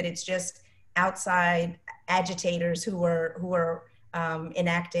say that it's just outside agitators who are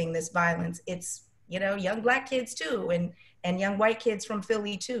enacting this violence. It's, young Black kids too, and young white kids from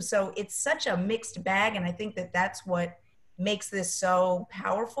Philly too. So it's such a mixed bag. And I think that that's what makes this so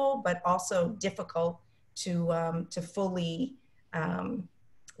powerful, but also difficult to fully,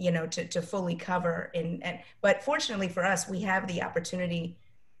 to fully cover. But fortunately for us, we have the opportunity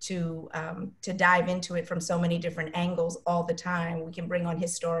to dive into it from so many different angles all the time. We can bring on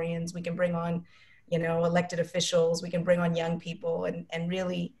historians, we can bring on, elected officials, we can bring on young people and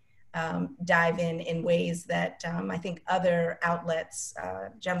really dive in ways that I think other outlets,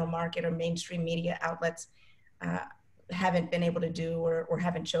 general market or mainstream media outlets haven't been able to do or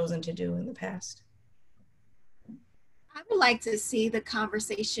haven't chosen to do in the past. I would like to see the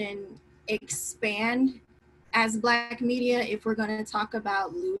conversation expand as Black media if we're going to talk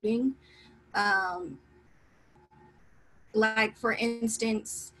about looting. Like, for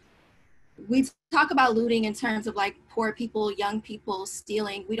instance, we talk about looting in terms of like poor people, young people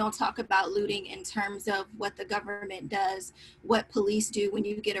stealing. We don't talk about looting in terms of what the government does, what police do when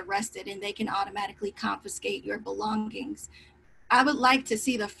you get arrested and they can automatically confiscate your belongings. I would like to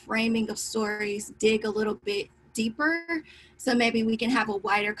see the framing of stories dig a little bit deeper, so maybe we can have a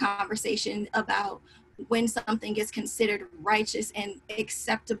wider conversation about when something is considered righteous and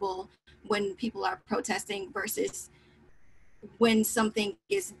acceptable when people are protesting versus when something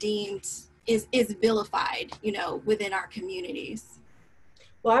is deemed is vilified, within our communities.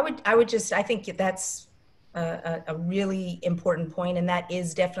 Well, I think that's a really important point, and that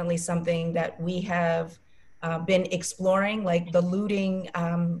is definitely something that we have been exploring, like the looting.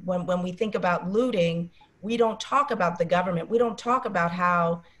 When we think about looting, we don't talk about the government. We don't talk about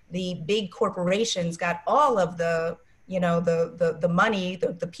how the big corporations got all of the money,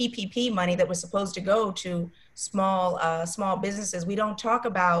 the PPP money that was supposed to go to small businesses. We don't talk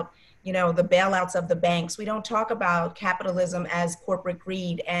about the bailouts of the banks. We don't talk about capitalism as corporate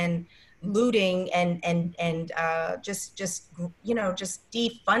greed and looting and just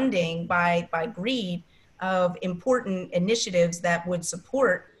defunding by greed of important initiatives that would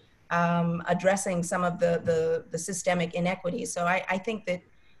support addressing some of the systemic inequities. So I think that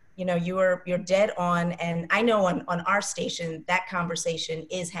you're dead on, and I know on our station that conversation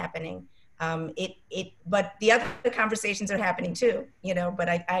is happening. But the other conversations are happening too, but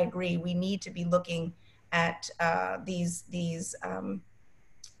I agree, we need to be looking at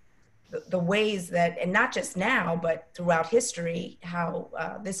the ways that, and not just now, but throughout history, how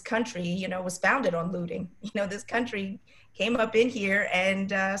this country, was founded on looting. This country came up in here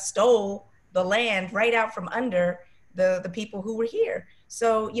and stole the land right out from under the people who were here.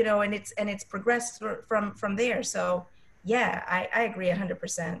 So, and it's progressed from there. So yeah, I agree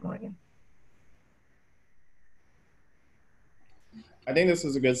 100%, Morgan. I think this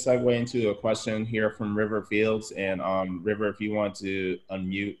is a good segue into a question here from River Fields. And River, if you want to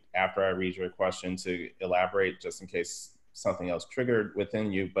unmute after I read your question to elaborate, just in case something else triggered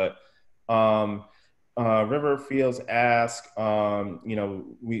within you. But River Fields asks,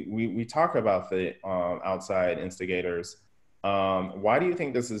 we talk about the outside instigators. Why do you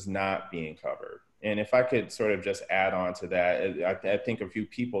think this is not being covered? And if I could sort of just add on to that, I think a few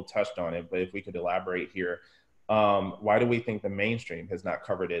people touched on it, but if we could elaborate here, why do we think the mainstream has not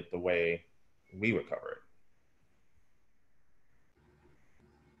covered it the way we would cover it?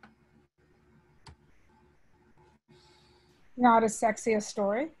 Not as sexy a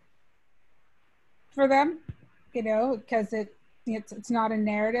story for them, because it's not a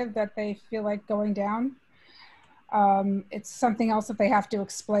narrative that they feel like going down. It's something else that they have to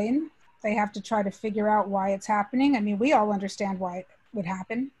explain. They have to try to figure out why it's happening. I mean, we all understand why it would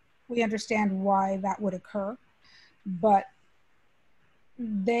happen. We understand why that would occur, but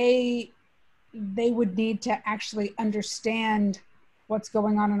they they would need to actually understand what's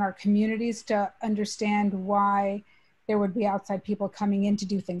going on in our communities to understand why there would be outside people coming in to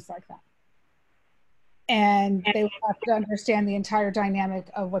do things like that. And they would have to understand the entire dynamic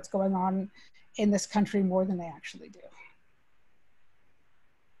of what's going on in this country more than they actually do.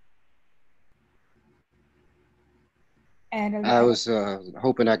 And I was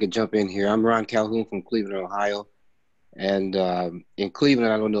hoping I could jump in here. I'm Ron Calhoun from Cleveland, Ohio. And in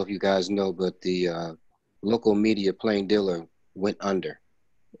Cleveland, I don't know if you guys know, but the local media plain dealer went under.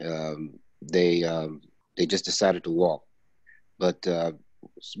 They just decided to walk. But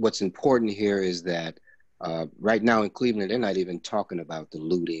what's important here is that right now in Cleveland, they're not even talking about the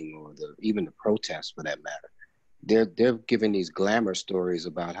looting or even the protests for that matter. They're giving these glamour stories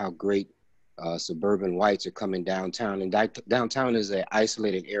about how great suburban whites are coming downtown, and downtown is an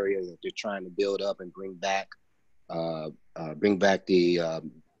isolated area that they're trying to build up and bring back the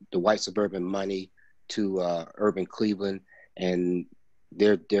white suburban money to urban Cleveland, and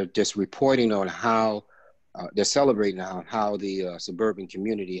they're just reporting on how they're celebrating how the suburban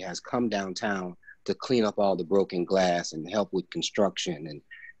community has come downtown to clean up all the broken glass and help with construction, and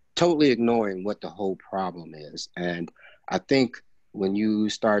totally ignoring what the whole problem is. And I think when you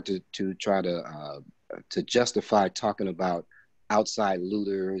start to try to justify talking about outside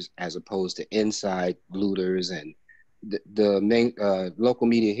looters as opposed to inside looters, and the main local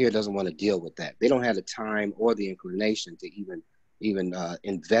media here doesn't want to deal with that. They don't have the time or the inclination to even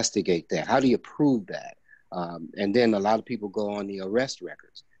investigate that. How do you prove that? And then a lot of people go on the arrest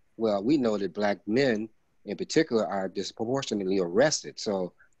records. Well, we know that Black men in particular are disproportionately arrested.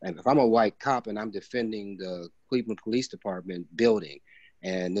 So and if I'm a white cop and I'm defending the Cleveland Police Department building,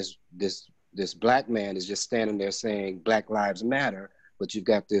 and this Black man is just standing there saying Black Lives Matter, but you've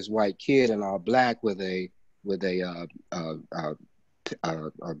got this white kid in all black with a what do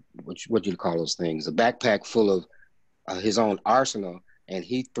you call those things? A backpack full of his own arsenal, and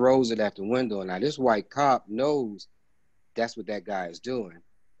he throws it at the window. And now this white cop knows that's what that guy is doing.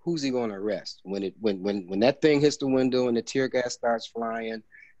 Who's he going to arrest? When that thing hits the window and the tear gas starts flying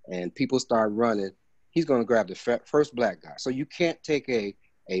and people start running, he's going to grab the first Black guy. So you can't take a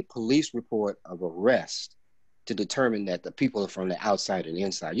police report of arrest to determine that the people are from the outside and the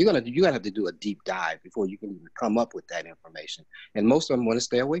inside. You're gonna have to do a deep dive before you can even come up with that information. And most of them want to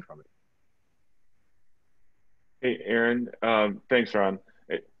stay away from it. Hey, Aaron, thanks, Ron.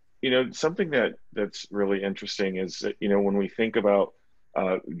 Something that's really interesting is that, when we think about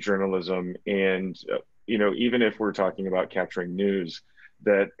journalism and, even if we're talking about capturing news,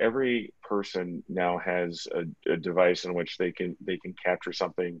 that every person now has a device in which they can capture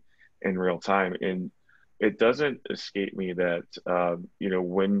something in real time. And it doesn't escape me that,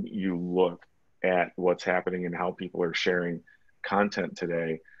 when you look at what's happening and how people are sharing content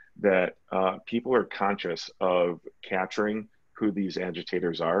today, that people are conscious of capturing who these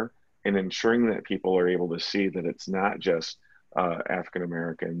agitators are and ensuring that people are able to see that it's not just African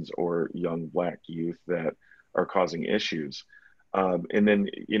Americans or young Black youth that are causing issues. And then,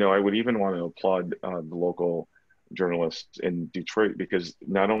 I would even want to applaud the local journalists in Detroit, because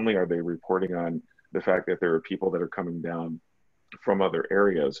not only are they reporting on the fact that there are people that are coming down from other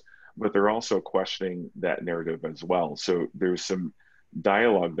areas, but they're also questioning that narrative as well. So there's some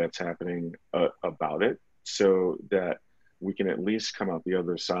dialogue that's happening about it, so that we can at least come out the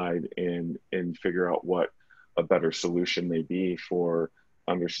other side and figure out what a better solution may be for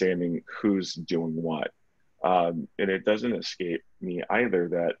understanding who's doing what. And it doesn't escape me either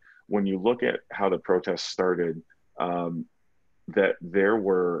that when you look at how the protests started, that there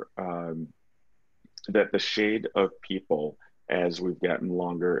were, that the shade of people as we've gotten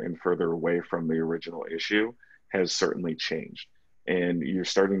longer and further away from the original issue has certainly changed. And you're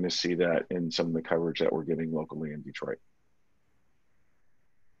starting to see that in some of the coverage that we're getting locally in Detroit.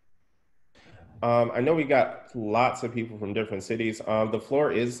 I know we got lots of people from different cities. The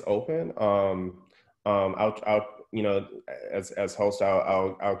floor is open. As host,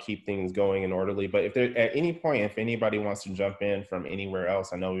 I'll keep things going and orderly. But if there at any point, if anybody wants to jump in from anywhere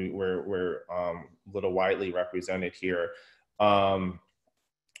else, I know we're a little widely represented here. Zoom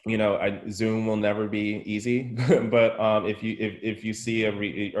will never be easy, but if you see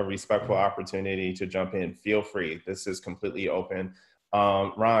a respectful opportunity to jump in, feel free. This is completely open.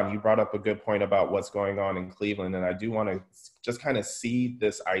 Ron, you brought up a good point about what's going on in Cleveland, and I do want to just kind of seed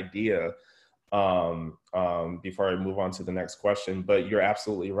this idea before I move on to the next question. But you're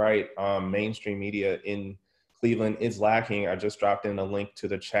absolutely right. Mainstream media in Cleveland is lacking. I just dropped in a link to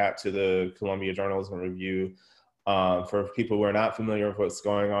the chat to the Columbia Journalism Review. For people who are not familiar with what's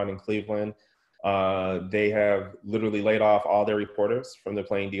going on in Cleveland, they have literally laid off all their reporters from the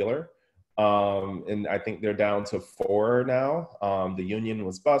Plain Dealer. And I think they're down to 4 now. The union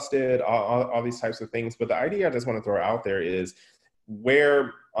was busted, all these types of things. But the idea I just want to throw out there is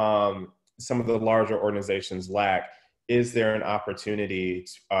where some of the larger organizations lack, is there an opportunity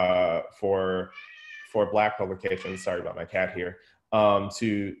for Black publications, sorry about my cat here,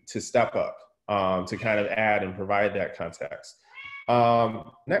 to step up, to kind of add and provide that context.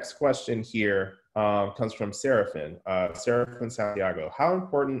 Next question here comes from Seraphin Santiago. How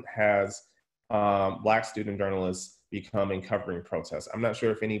important has Black student journalists become in covering protests? I'm not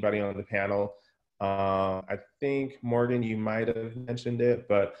sure if anybody on the panel, I think Morgan, you might have mentioned it,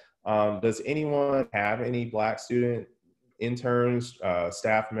 but does anyone have any Black student interns,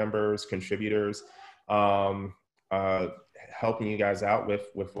 staff members, contributors, helping you guys out with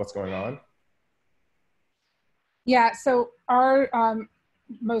what's going on? Yeah, so our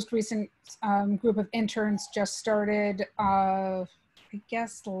most recent group of interns just started, I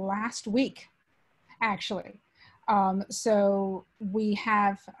guess, last week, actually. So we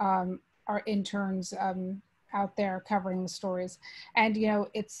have our interns out there covering the stories. And, you know,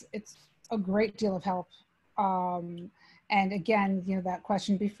 it's a great deal of help. And again, you know, that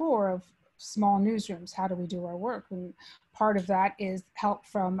question before of small newsrooms, how do we do our work? And part of that is help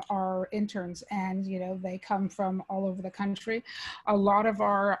from our interns, and you know, they come from all over the country. A lot of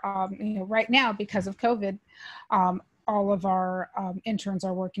our, you know, right now because of COVID, all of our interns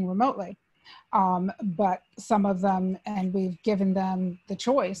are working remotely, but some of them, and we've given them the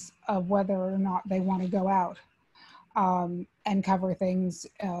choice of whether or not they want to go out and cover things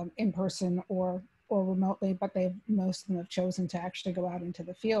in person or remotely, but most of them have chosen to actually go out into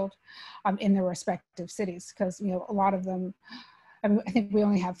the field in their respective cities, because, you know, a lot of them, I mean, I think we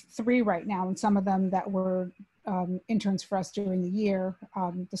only have 3 right now, and some of them that were interns for us during the year,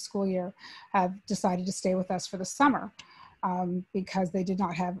 the school year, have decided to stay with us for the summer because they did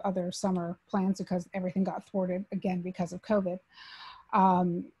not have other summer plans because everything got thwarted again because of COVID.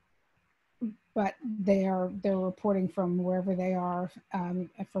 But they're reporting from wherever they are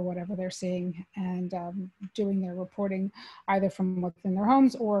for whatever they're seeing, and doing their reporting either from within their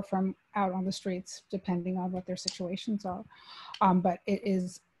homes or from out on the streets, depending on what their situations are. But it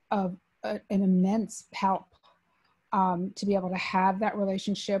is an immense help to be able to have that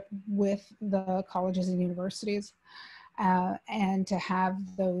relationship with the colleges and universities, and to have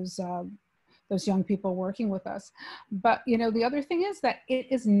those young people working with us. But, you know, the other thing is that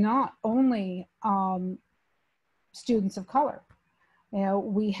it is not only students of color. You know,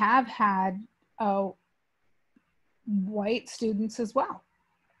 we have had white students as well,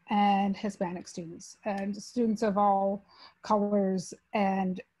 and Hispanic students, and students of all colors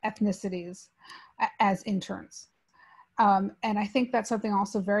and ethnicities as interns. And I think that's something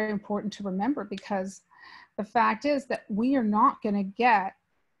also very important to remember, because the fact is that we are not going to get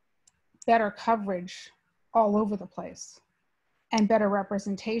better coverage all over the place and better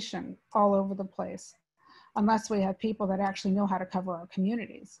representation all over the place unless we have people that actually know how to cover our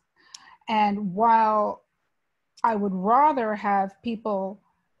communities. And while I would rather have people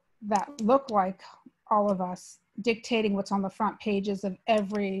that look like all of us dictating what's on the front pages of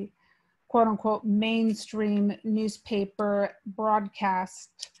every quote unquote mainstream newspaper,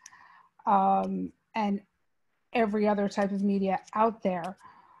 broadcast, and every other type of media out there,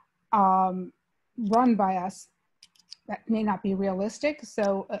 run by us, that may not be realistic.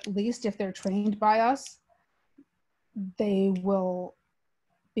 So at least if they're trained by us, they will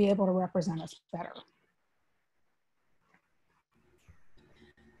be able to represent us better.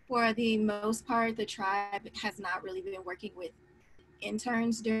 For the most part, the TRiiBE has not really been working with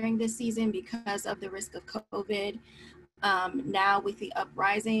interns during this season because of the risk of COVID. Now with the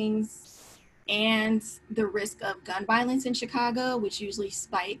uprisings and the risk of gun violence in Chicago, which usually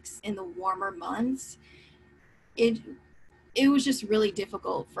spikes in the warmer months, it was just really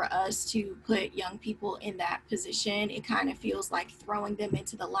difficult for us to put young people in that position. It kind of feels like throwing them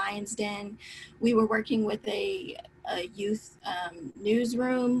into the lion's den. We were working with a youth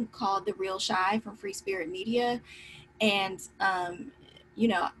newsroom called The Real Shy from Free Spirit Media, and you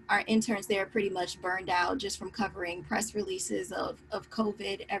know, our interns there are pretty much burned out just from covering press releases of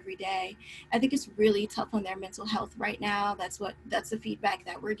COVID every day. I think it's really tough on their mental health right now. That's the feedback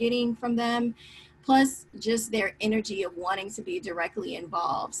that we're getting from them. Plus just their energy of wanting to be directly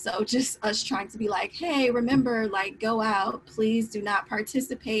involved. So just us trying to be like, hey, remember, like, go out, please do not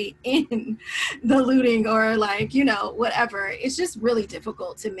participate in the looting or like, you know, whatever. It's just really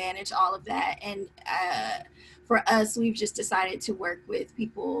difficult to manage all of that. And for us, we've just decided to work with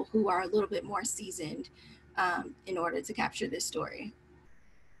people who are a little bit more seasoned in order to capture this story.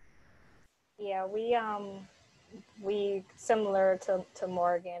 Yeah, we, similar to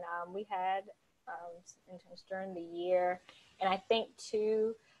Morgan, we had interns during the year. And I think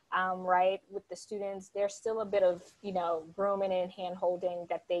too, right, with the students, there's still a bit of, you know, grooming and hand holding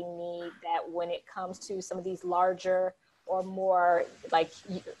that they need, that when it comes to some of these larger or more, like,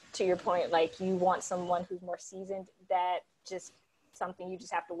 to your point, like you want someone who's more seasoned, that just something you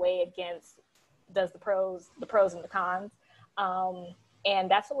just have to weigh against the pros and the cons.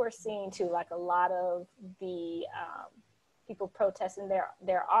 And that's what we're seeing too, like a lot of the people protesting, they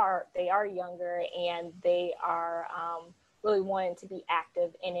are younger, and they are really wanting to be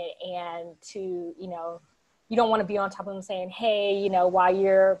active in it, and to, you know, you don't want to be on top of them saying, hey, you know, while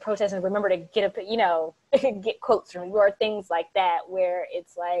you're protesting, remember to get up, you know, get quotes from you, or things like that, where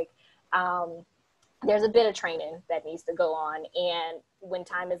it's like, there's a bit of training that needs to go on. And when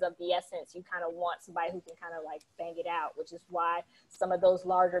time is of the essence, you kind of want somebody who can kind of like bang it out, which is why some of those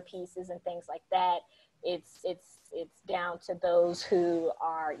larger pieces and things like that, it's down to those who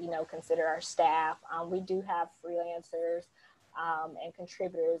are, you know, consider our staff. We do have freelancers and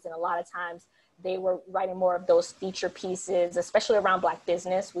contributors, and a lot of times they were writing more of those feature pieces, especially around Black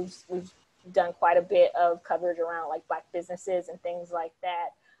business. We've done quite a bit of coverage around like Black businesses and things like that,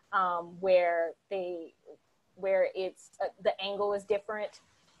 where it's the angle is different.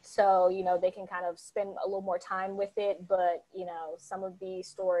 So, you know, they can kind of spend a little more time with it, but, you know, some of these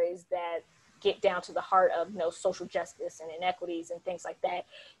stories that get down to the heart of, you know, social justice and inequities and things like that,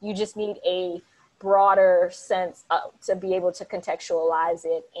 you just need a broader sense to be able to contextualize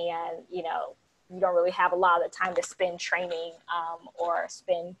it. And, you know, you don't really have a lot of the time to spend training or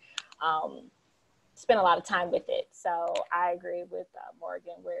spend a lot of time with it. So I agree with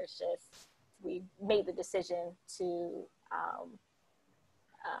Morgan, where it's just, we made the decision to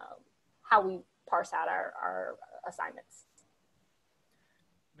how we parse out our assignments.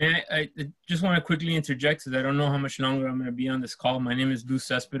 Man, I just want to quickly interject, because I don't know how much longer I'm going to be on this call. My name is Lou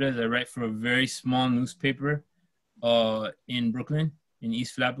Cespedes. I write for a very small newspaper in Brooklyn, in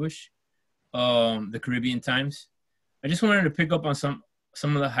East Flatbush, the Caribbean Times. I just wanted to pick up on some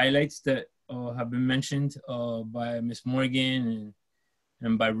of the highlights that have been mentioned by Ms. Morgan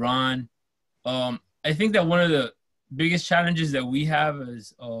and by Ron. I think that one of the biggest challenges that we have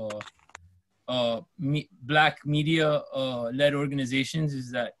as Black media led organizations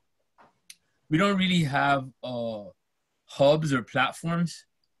is that we don't really have hubs or platforms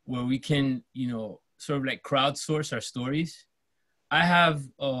where we can, you know, sort of like crowdsource our stories. I have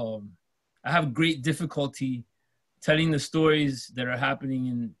great difficulty telling the stories that are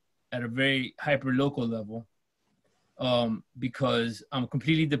happening at a very hyper local level, because I'm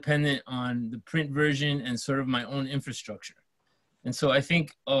completely dependent on the print version and sort of my own infrastructure. And so I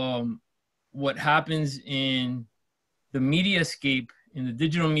think what happens in the mediascape, in the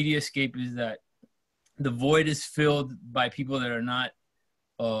digital mediascape, is that the void is filled by people that are not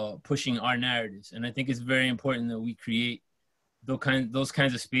pushing our narratives. And I think it's very important that we create those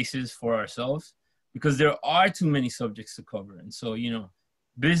kinds of spaces for ourselves, because there are too many subjects to cover. And so, you know,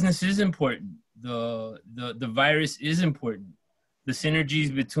 business is important. The virus is important. The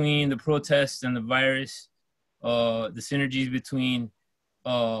synergies between the protests and the virus, the synergies between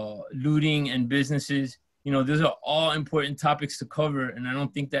looting and businesses, you know, those are all important topics to cover. And I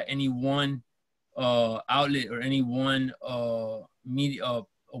don't think that any one outlet or any one media,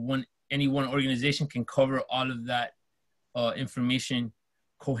 any one organization can cover all of that information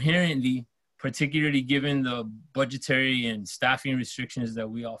coherently, particularly given the budgetary and staffing restrictions that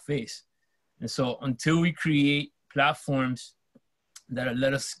we all face. And so until we create platforms that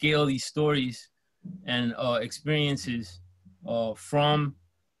let us scale these stories and experiences from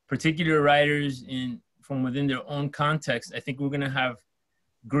particular writers from within their own context, I think we're gonna have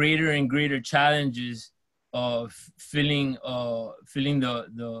greater and greater challenges of filling the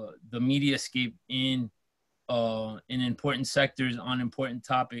mediascape in important sectors on important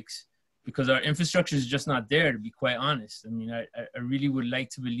topics, because our infrastructure is just not there, to be quite honest. I mean, I really would like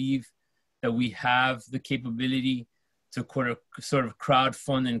to believe that we have the capability to sort of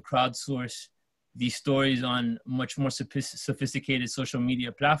crowdfund and crowdsource these stories on much more sophisticated social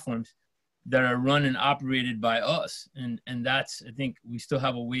media platforms that are run and operated by us. And that's, I think we still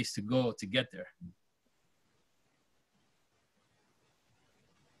have a ways to go to get there.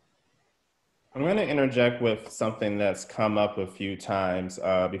 I'm going to interject with something that's come up a few times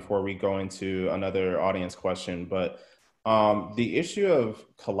before we go into another audience question, but the issue of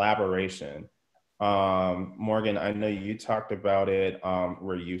collaboration. Morgan, I know you talked about it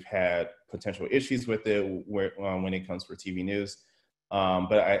where you've had potential issues with it when it comes for TV news,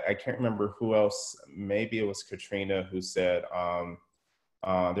 but I can't remember who else, maybe it was Katrina, who said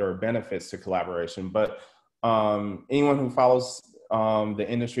there are benefits to collaboration. But Anyone who follows the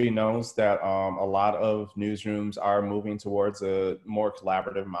industry knows that a lot of newsrooms are moving towards a more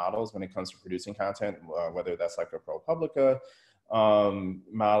collaborative models when it comes to producing content, whether that's like a ProPublica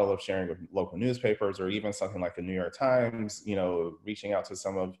model of sharing with local newspapers, or even something like the New York Times, you know, reaching out to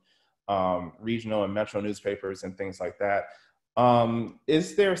some of regional and metro newspapers and things like that.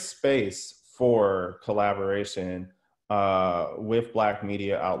 Is there space for collaboration with Black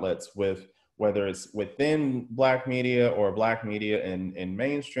media outlets, with whether it's within Black media or Black media in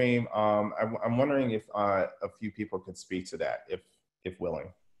mainstream? I'm wondering if a few people could speak to that, if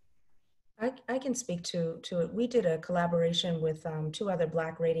willing. I can speak to it. We did a collaboration with 2 other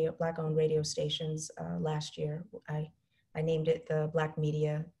Black-owned radio stations last year. I named it the Black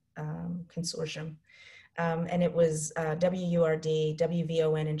Media Consortium. And it was WURD,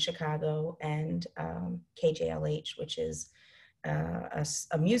 WVON in Chicago, and KJLH, which is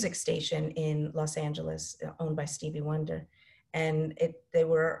a music station in Los Angeles owned by Stevie Wonder. And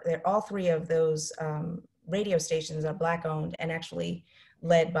they're all 3 of those radio stations are Black owned and actually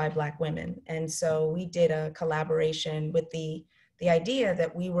led by Black women. And so we did a collaboration with the idea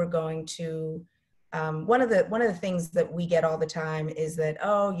that we were going to, one of the things that we get all the time is that,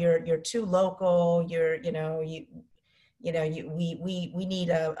 oh, you're too local, we need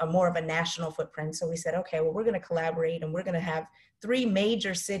a more of a national footprint. So we said, okay, well, we're going to collaborate, and we're going to have 3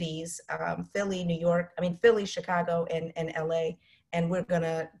 major cities, Philly, Chicago, and LA. And we're going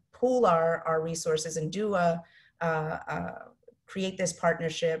to pool our resources and do create this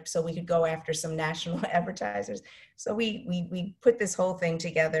partnership so we could go after some national advertisers. So we put this whole thing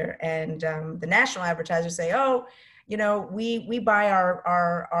together, and the national advertisers say, oh, we buy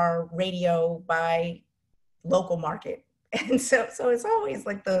our radio by local market. And so it's always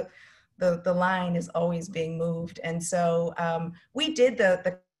like the line is always being moved. And so we did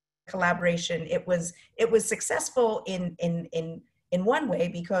the collaboration. It was successful in one way,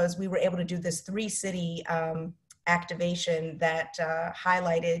 because we were able to do this 3-city activation that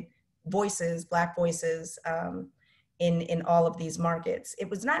highlighted voices, Black voices, in all of these markets. It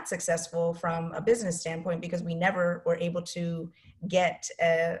was not successful from a business standpoint because we never were able to get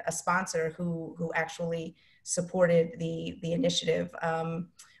a sponsor who actually supported the initiative.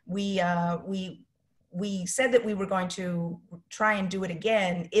 We said that we were going to try and do it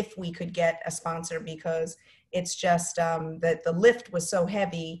again if we could get a sponsor, because it's just that the lift was so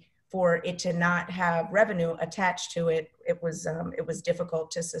heavy for it to not have revenue attached to it. It was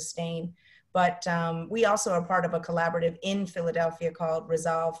difficult to sustain. But we also are part of a collaborative in Philadelphia called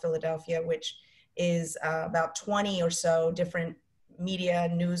Resolve Philadelphia, which is about 20 or so different media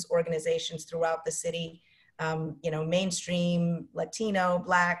news organizations throughout the city. Mainstream, Latino,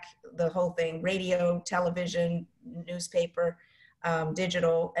 Black, the whole thing, radio, television, newspaper,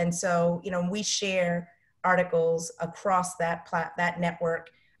 digital. And so, we share articles across that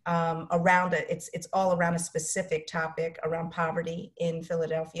network around it. It's all around a specific topic around poverty in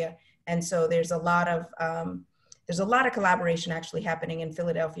Philadelphia. And so there's a lot of collaboration actually happening in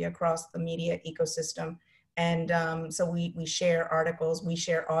Philadelphia across the media ecosystem. And so we share articles, we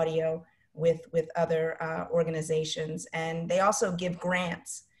share audio with other organizations, and they also give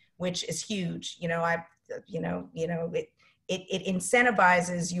grants, which is huge. It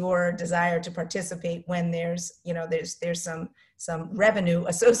incentivizes your desire to participate when there's some revenue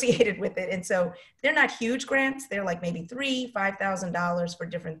associated with it. And so they're not huge grants. They're like maybe $3,000, $5,000 for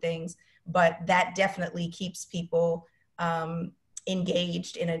different things, but that definitely keeps people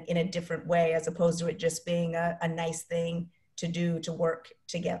engaged in a different way, as opposed to it just being a nice thing to do, to work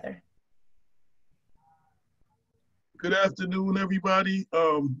together. Good afternoon, everybody.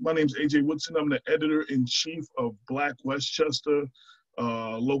 My name is AJ Woodson. I'm the editor-in-chief of BLAC Westchester,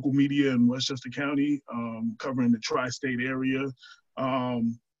 local media in Westchester County, covering the tri-state area.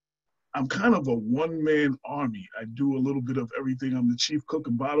 I'm kind of a one-man army. I do a little bit of everything. I'm the chief cook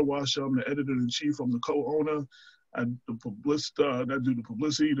and bottle washer. I'm the editor-in-chief. I'm the co-owner. I do the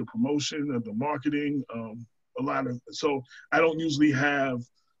publicity, the promotion, the marketing, so I don't usually have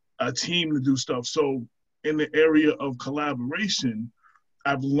a team to do stuff. So in the area of collaboration,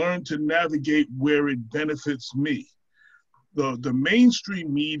 I've learned to navigate where it benefits me. The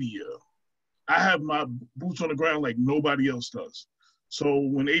mainstream media, I have my boots on the ground like nobody else does. So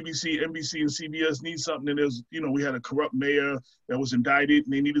when ABC, NBC, and CBS need something, and there's, we had a corrupt mayor that was indicted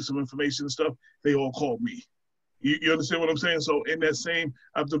and they needed some information and stuff, they all called me. You understand what I'm saying? So in that same,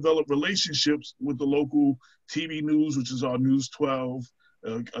 I've developed relationships with the local TV news, which is our News 12,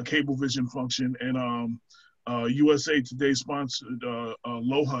 a Cablevision function, and USA Today sponsored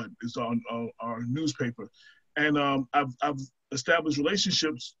LOHUD is our newspaper. And I've established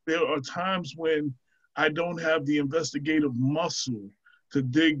relationships. There are times when I don't have the investigative muscle to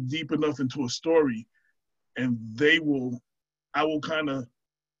dig deep enough into a story, and I will kind of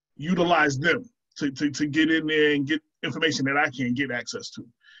utilize them to get in there and get information that I can't get access to.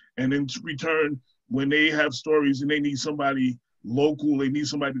 And in return, when they have stories and they need somebody local, they need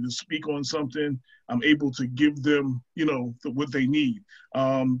somebody to speak on something, I'm able to give them, what they need.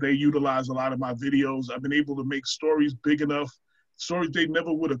 They utilize a lot of my videos. I've been able to make stories big enough, stories they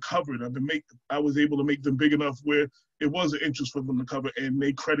never would have covered. I was able to make them big enough where it was an interest for them to cover, and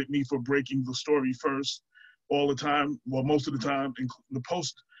they credit me for breaking the story first all the time. Well, most of the time.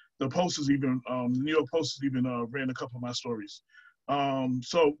 The Post is even, the New York Post has even ran a couple of my stories.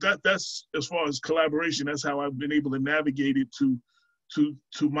 So that's as far as collaboration. That's how I've been able to navigate it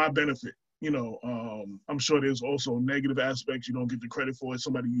to my benefit. I'm sure there's also negative aspects you don't get the credit for if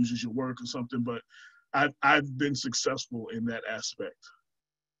somebody uses your work or something, but I've been successful in that aspect.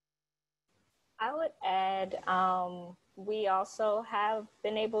 I would add, we also have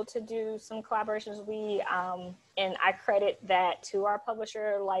been able to do some collaborations. And I credit that to our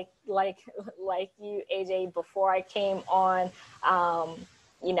publisher, like you, AJ. Before I came on,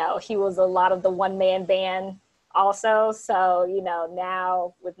 he was a lot of the one-man band also. So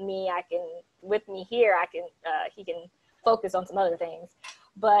now with me here, he can focus on some other things.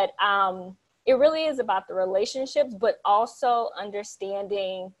 But it really is about the relationships, but also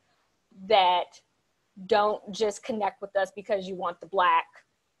understanding that don't just connect with us because you want the Black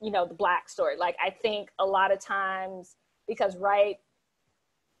story. Like, I think a lot of times, because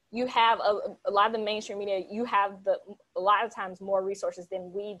you have a lot of the mainstream media, you have a lot of times more resources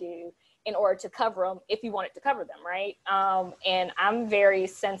than we do in order to cover them, if you wanted to cover them, right? And I'm very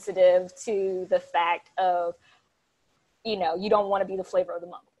sensitive to the fact of, you don't want to be the flavor of the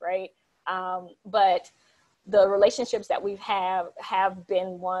month, right? But the relationships that we've have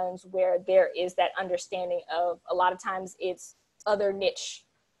been ones where there is that understanding of, a lot of times it's other niche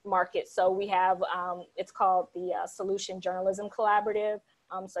markets. So we have, it's called the Solution Journalism Collaborative.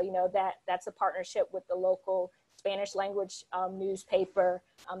 So, that's a partnership with the local Spanish language newspaper,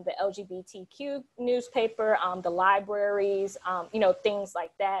 the LGBTQ newspaper, the libraries, things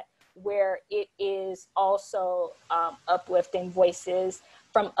like that, where it is also uplifting voices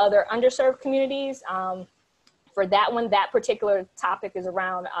from other underserved communities. For that one, that particular topic is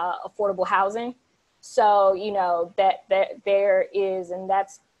around affordable housing. So, that there is, and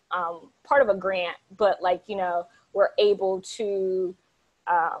that's part of a grant, but we're able to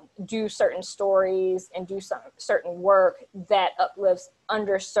do certain stories and do some certain work that uplifts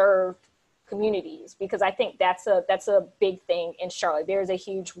underserved communities, because I think that's a big thing in Charlotte. There's a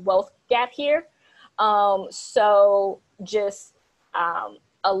huge wealth gap here. So just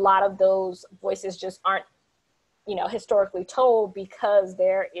a lot of those voices just aren't historically told, because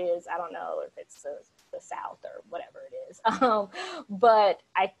there is, I don't know if it's the South or whatever it is. But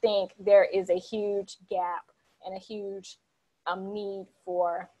I think there is a huge gap and a huge need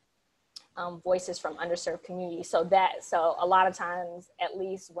for voices from underserved communities. So a lot of times, at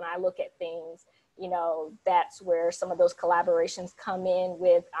least when I look at things, that's where some of those collaborations come in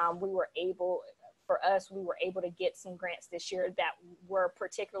with, we were able to get some grants this year that were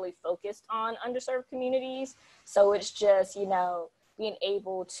particularly focused on underserved communities. So it's just, being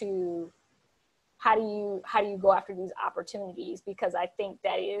able to, how do you go after these opportunities? Because I think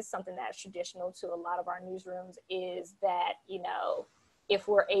that is something that's traditional to a lot of our newsrooms, is that, if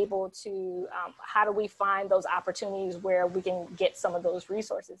we're able to, how do we find those opportunities where we can get some of those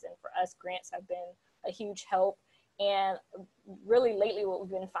resources? And for us, grants have been a huge help. And really lately, what we've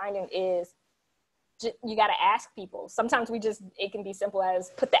been finding is, you got to ask people. Sometimes it can be simple as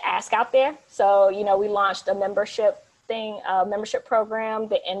put the ask out there. So, we launched a membership program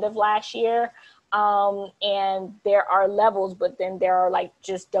the end of last year. And there are levels, but then there are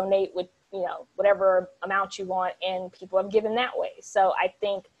just donate with, whatever amount you want, and people have given that way. So I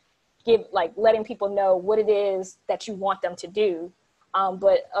think letting people know what it is that you want them to do,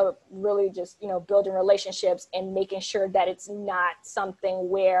 but really just, building relationships and making sure that it's not something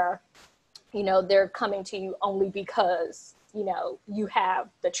where, they're coming to you only because, you have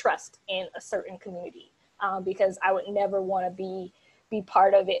the trust in a certain community, because I would never want to be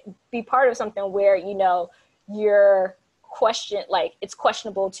part of something where, you're it's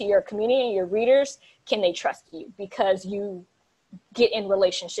questionable to your community and your readers. Can they trust you? Because you get in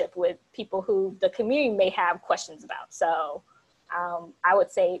relationship with people who the community may have questions about. So I would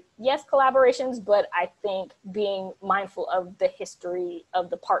say yes, collaborations, but I think being mindful of the history of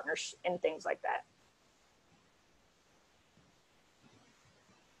the partners and things like that.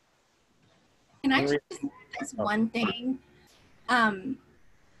 And I just, that's one thing.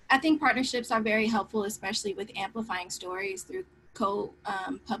 I think partnerships are very helpful, especially with amplifying stories through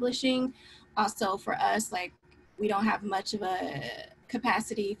co-publishing. Also for us, like, we don't have much of a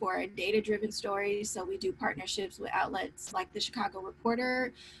capacity for a data-driven story, so we do partnerships with outlets like the Chicago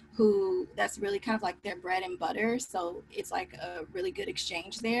Reporter, who that's really kind of like their bread and butter, so it's like a really good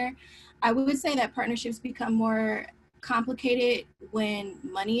exchange there. I would say that partnerships become more complicated when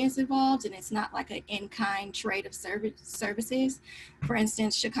money is involved and it's not like an in-kind trade of services. For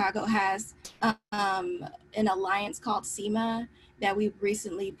instance, Chicago has an alliance called SEMA that we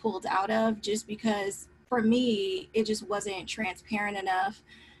recently pulled out of, just because for me, it just wasn't transparent enough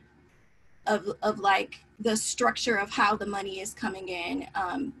of like the structure of how the money is coming in.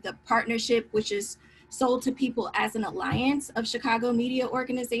 The partnership, which is sold to people as an alliance of Chicago media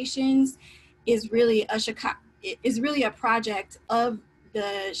organizations, is really a project of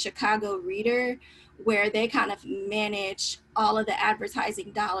the Chicago Reader, where they kind of manage all of the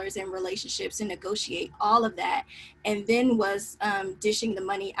advertising dollars and relationships and negotiate all of that, and then was dishing the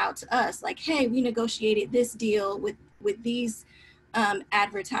money out to us, like, hey, we negotiated this deal with these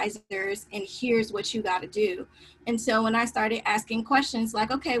advertisers, and here's what you got to do. And so when I started asking questions like,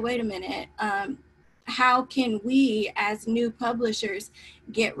 okay, wait a minute, how can we as new publishers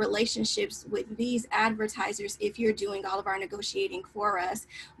get relationships with these advertisers if you're doing all of our negotiating for us?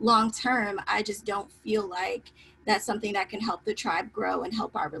 Long term, I just don't feel like that's something that can help the tribe grow and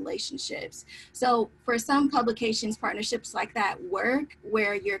help our relationships. So for some publications, partnerships like that work,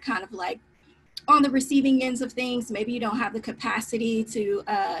 where you're kind of like on the receiving ends of things. Maybe you don't have the capacity to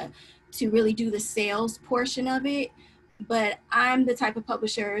really do the sales portion of it. But I'm the type of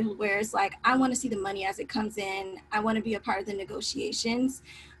publisher where it's like, I want to see the money as it comes in. I want to be a part of the negotiations.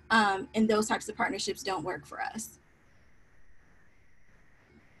 And those types of partnerships don't work for us.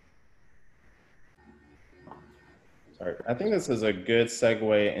 Sorry, I think this is a good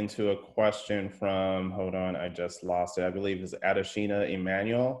segue into a question from, hold on, I just lost it. I believe it's Adeshina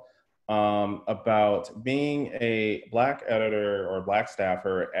Emmanuel, about being a Black editor or Black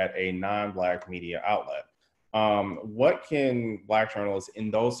staffer at a non-Black media outlet. What can Black journalists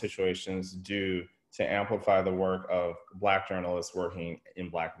in those situations do to amplify the work of Black journalists working in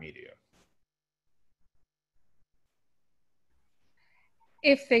Black media?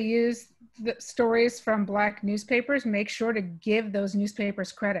 If they use the stories from Black newspapers, make sure to give those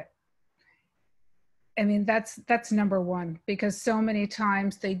newspapers credit. I mean, that's number one, because so many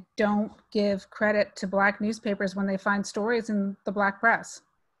times they don't give credit to Black newspapers when they find stories in the Black press.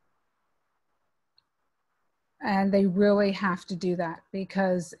 And they really have to do that,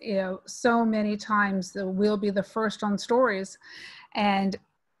 because, you know, so many times we'll be the first on stories, and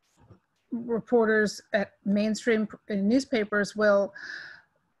reporters at mainstream newspapers will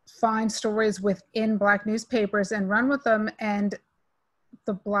find stories within Black newspapers and run with them, and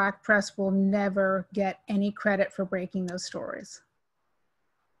the Black press will never get any credit for breaking those stories.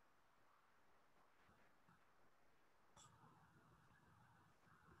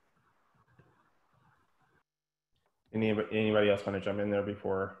 Anybody else want to jump in there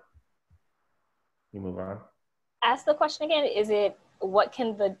before you move on? Ask the question again. Is it what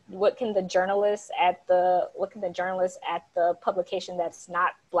can the journalists at the publication that's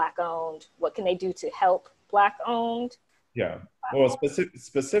not Black owned, what can they do to help Black owned? Yeah, well,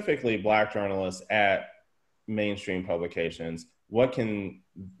 specifically Black journalists at mainstream publications, what can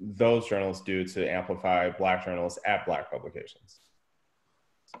those journalists do to amplify Black journalists at Black publications?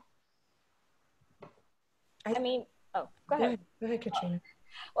 I mean, oh, go ahead. Go ahead, Katrina.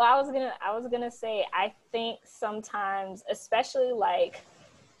 Well, I was gonna say, I think sometimes, especially like,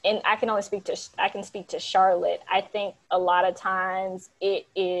 and I can speak to Charlotte. I think a lot of times it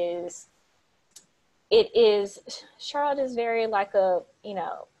is Charlotte is very like a, you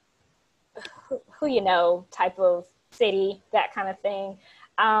know, who you know type of city, that kind of thing.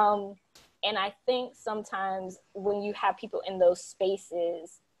 And I think sometimes when you have people in those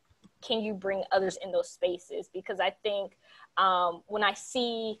spaces, can you bring others in those spaces? Because I think when I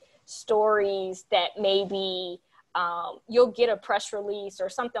see stories that maybe you'll get a press release or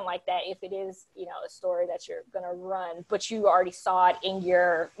something like that, if it is, you know, a story that you're gonna run, but you already saw it in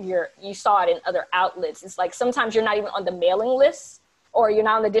you saw it in other outlets. It's like sometimes you're not even on the mailing list, or you're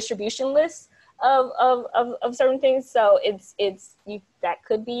not on the distribution list of certain things. So that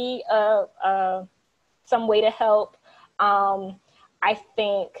could be some way to help. I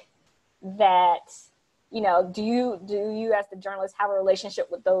think that, you know, do you as the journalist have a relationship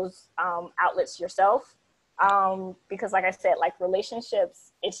with those outlets yourself? Because like I said, like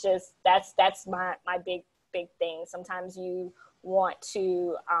relationships, it's just, that's my big thing. Sometimes you want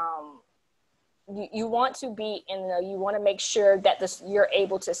to you want to be in the, you want to make sure that you're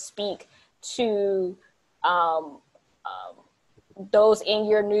able to speak to those in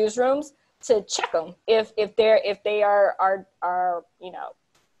your newsrooms, to check them if they are you know,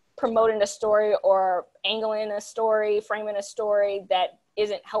 promoting a story or angling a story, framing a story that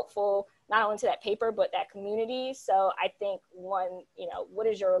isn't helpful not only to that paper but that community. So I think one, you know, what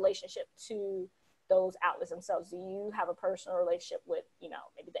is your relationship to those outlets themselves? Do you have a personal relationship with, you know,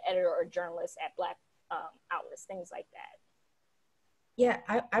 maybe the editor or journalist at Black outlets, things like that? Yeah,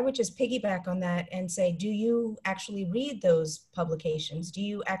 I would just piggyback on that and say, do you actually read those publications? Do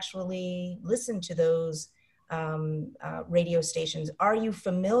you actually listen to those radio stations? Are you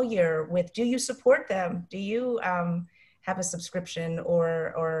familiar with, do you support them? Do you have a subscription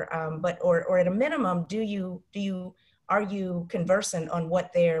or at a minimum, are you conversant on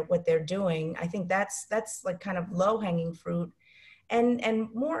what they're doing? I think that's like kind of low hanging fruit. And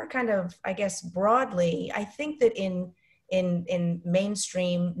more kind of, I guess, broadly, I think that in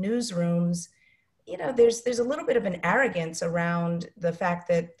mainstream newsrooms, you know, there's a little bit of an arrogance around the fact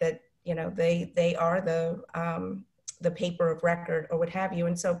that you know, they are the paper of record or what have you.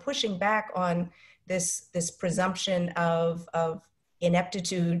 And so pushing back on this presumption of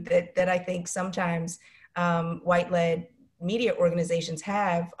ineptitude that I think sometimes white-led media organizations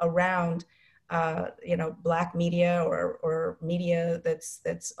have around you know, Black media or media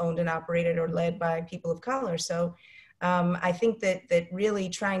that's owned and operated or led by people of color. So I think that really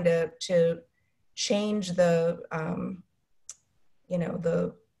trying to change the you know,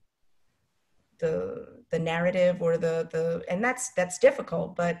 the narrative or and that's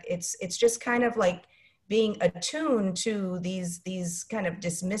difficult, but it's just kind of like being attuned to these kind of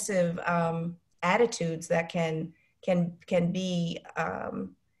dismissive attitudes that can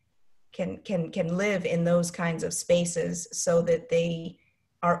live in those kinds of spaces, so that they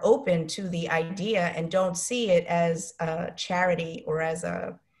are open to the idea and don't see it as a charity or as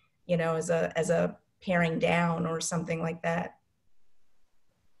a, you know, as a paring down or something like that.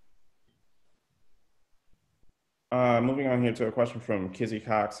 Moving on here to a question from Kizzy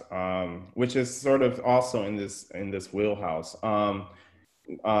Cox, which is sort of also in this wheelhouse. What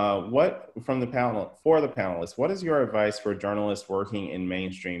for the panelists, what is your advice for journalists working in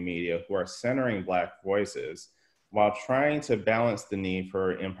mainstream media who are centering Black voices while trying to balance the need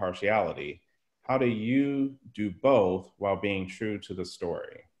for impartiality? How do you do both while being true to the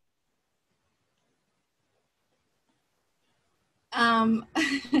story?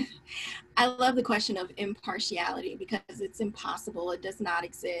 I love the question of impartiality because it's impossible. It does not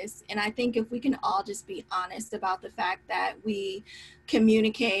exist. And I think if we can all just be honest about the fact that we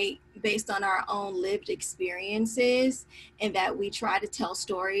communicate based on our own lived experiences and that we try to tell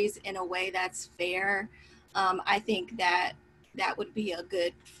stories in a way that's fair, I think that would be a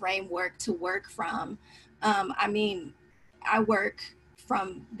good framework to work from. I mean, I work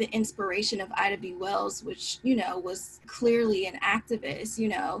from the inspiration of Ida B. Wells, which, you know, was clearly an activist, you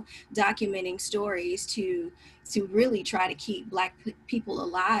know, documenting stories to really try to keep Black people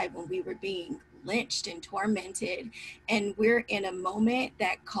alive when we were being lynched and tormented. And we're in a moment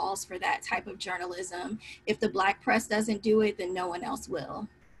that calls for that type of journalism. If the Black press doesn't do it, then no one else will.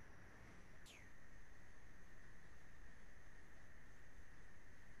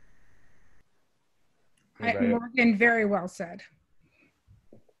 Morgan, very well said.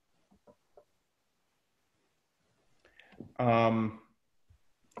 I'm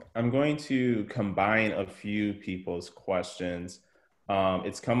going to combine a few people's questions.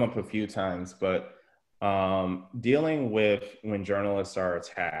 It's come up a few times, but dealing with when journalists are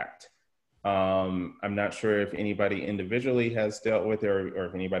attacked, I'm not sure if anybody individually has dealt with it or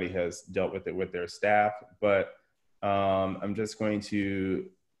if anybody has dealt with it with their staff, but I'm just going to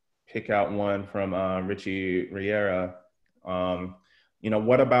pick out one from Richie Riera. You know,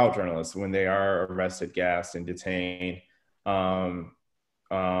 what about journalists when they are arrested, gassed, and detained? Has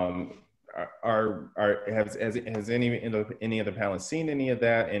any of the panelists seen any of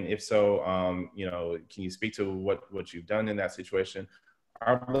that? And if so, you know, can you speak to what you've done in that situation?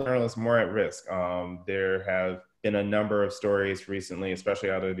 Are journalists more at risk? There have been a number of stories recently,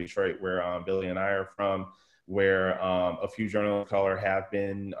 especially out of Detroit, where Billy and I are from, where a few journalists of color have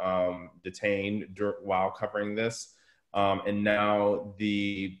been detained while covering this, and now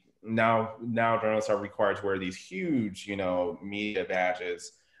journalists are required to wear these huge, you know, media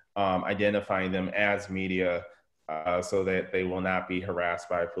badges, identifying them as media, so that they will not be harassed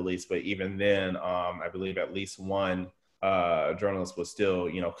by police. But even then, I believe at least one journalist was still,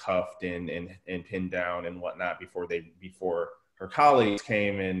 you know, cuffed and pinned down and whatnot before her colleagues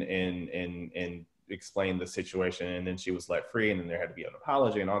came and explained the situation, and then she was let free, and then there had to be an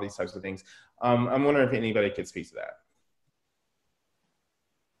apology and all these types of things. I'm wondering if anybody could speak to that,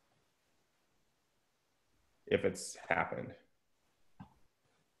 if it's happened.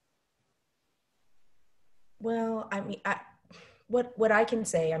 Well, I mean, what I can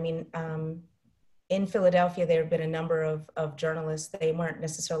say, I mean, in Philadelphia, there have been a number of journalists. They weren't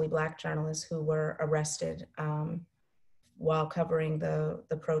necessarily Black journalists who were arrested while covering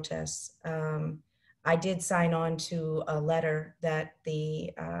the protests. I did sign on to a letter that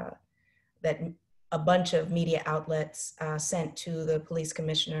that a bunch of media outlets sent to the police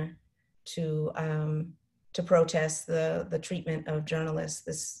commissioner to protest the treatment of journalists.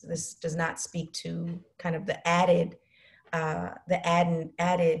 This does not speak to kind of the added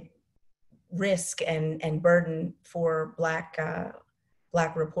risk and burden for Black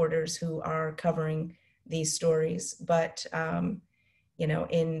reporters who are covering these stories. But you know,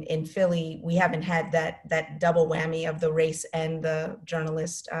 in Philly, we haven't had that double whammy of the race and the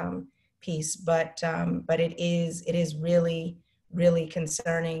journalist piece. But it is really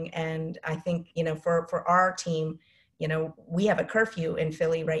concerning. And I think, you know, for our team, you know, we have a curfew in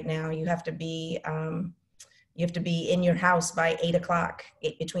Philly right now. You have to be in your house by 8 o'clock,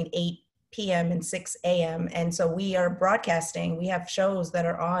 between 8 p.m. and 6 a.m. And so we are broadcasting. We have shows that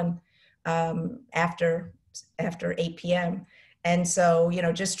are on after 8 p.m. And so, you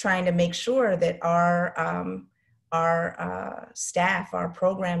know, just trying to make sure that our staff, our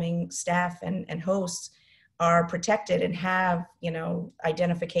programming staff and hosts are protected and have, you know,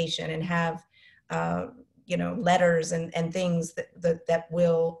 identification and have, you know, letters and things that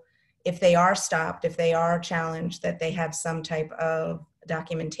will, if they are stopped, if they are challenged, that they have some type of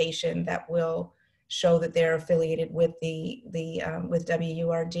documentation that will show that they're affiliated with with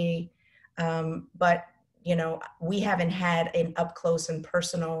WURD. But, you know, we haven't had an up close and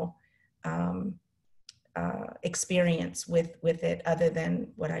personal experience with it other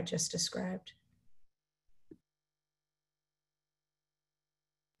than what I just described.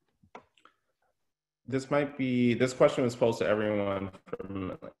 This question was posed to everyone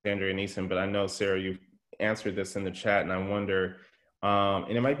from Andrea Neeson, but I know, Sarah, you've answered this in the chat, and I wonder,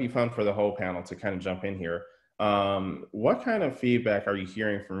 and it might be fun for the whole panel to kind of jump in here. What kind of feedback are you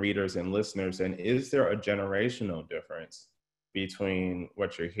hearing from readers and listeners, and is there a generational difference between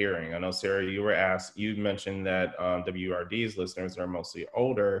what you're hearing? I know, Sarah, you mentioned that WURD's listeners are mostly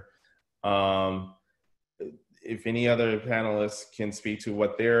older. If any other panelists can speak to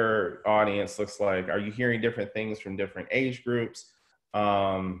what their audience looks like, are you hearing different things from different age groups?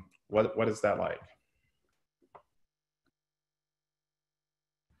 What is that like?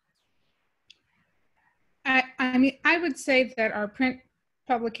 I mean, I would say that our print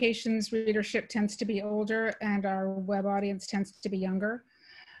publications readership tends to be older and our web audience tends to be younger.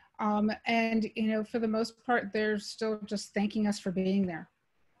 And, you know, for the most part, they're still just thanking us for being there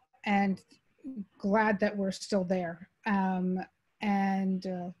and glad that we're still there. And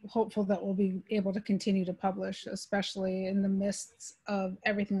hopeful that we'll be able to continue to publish, especially in the midst of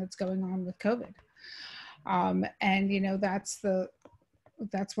everything that's going on with COVID. And, you know, that's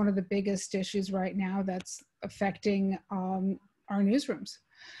one of the biggest issues right now that's affecting our newsrooms.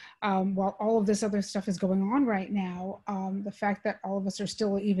 While all of this other stuff is going on right now, the fact that all of us are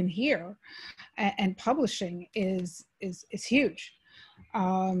still even here and publishing is huge,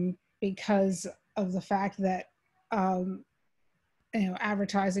 because of the fact that you know,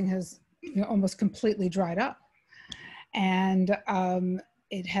 advertising has, you know, almost completely dried up, and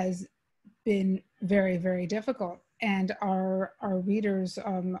it has been very, very difficult. And our readers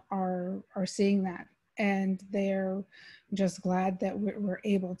are seeing that, and they're just glad that we're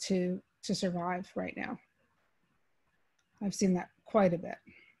able to survive right now. I've seen that quite a bit.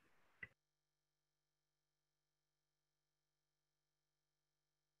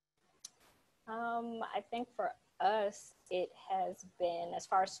 I think for us, it has been, as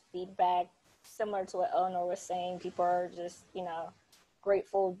far as feedback, similar to what Elinor was saying. People are just, you know,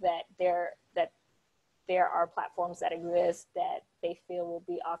 grateful that there are platforms that exist that they feel will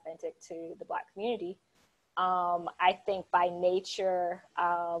be authentic to the Black community. I think by nature,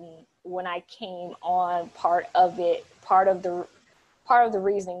 when I came on, part of the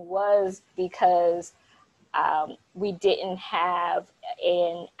reasoning was because we didn't have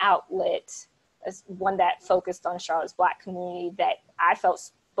an outlet, one that focused on Charlotte's Black community, that I felt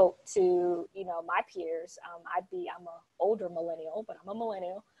spoke to, you know, my peers. I'm an older millennial, but I'm a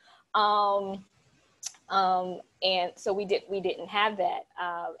millennial. And so we didn't have that.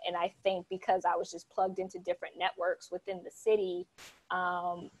 And I think because I was just plugged into different networks within the city,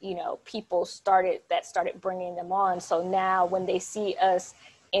 you know, people started bringing them on. So now when they see us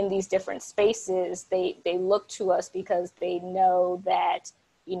in these different spaces, they look to us because they know that,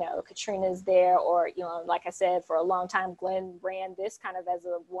 you know, Katrina's there, or, you know, like I said, for a long time, Glenn ran this kind of as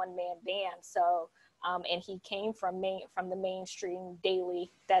a one-man band. So, and he came from the mainstream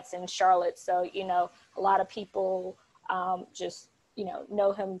daily that's in Charlotte. So, you know, a lot of people just, you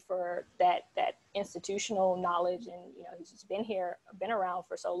know him for that institutional knowledge, and, you know, he's just been around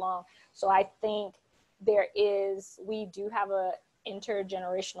for so long. So I think we do have a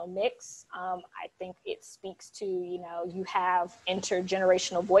intergenerational mix. I think it speaks to, you know, you have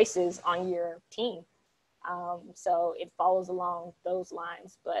intergenerational voices on your team. So it follows along those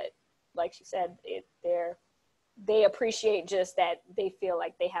lines. But like she said, they appreciate just that they feel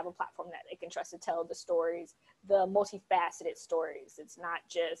like they have a platform that they can trust to tell the stories, the multifaceted stories. It's not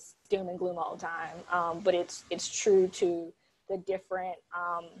just doom and gloom all the time, but it's true to the different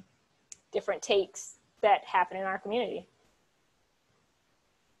takes that happen in our community.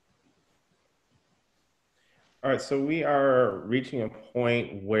 All right, so we are reaching a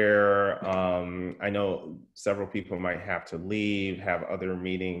point where I know several people might have to leave, have other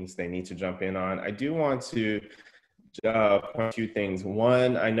meetings they need to jump in on. I do want to point two things.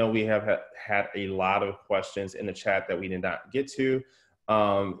 One, I know we have had a lot of questions in the chat that we did not get to.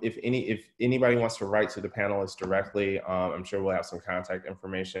 If anybody wants to write to the panelists directly, I'm sure we'll have some contact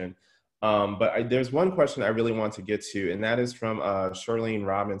information. But there's one question I really want to get to, and that is from Charlene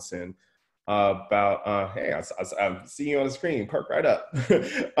Robinson. About hey, I'm seeing you on the screen, perk right up.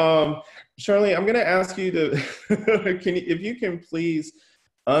 Charlene, I'm going to ask you to if you can please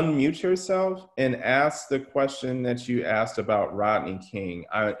unmute yourself and ask the question that you asked about Rodney King.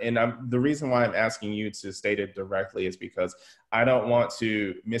 The reason why I'm asking you to state it directly is because I don't want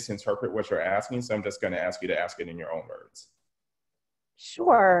to misinterpret what you're asking, so I'm just going to ask you to ask it in your own words.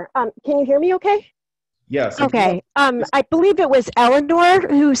 Sure. Can you hear me okay? Yes. Okay. I believe it was Elinor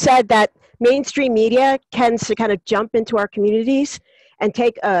who said that mainstream media tends to kind of jump into our communities and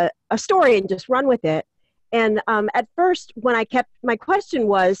take a story and just run with it. And at first, my question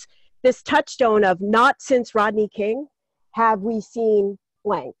was this touchstone of not since Rodney King have we seen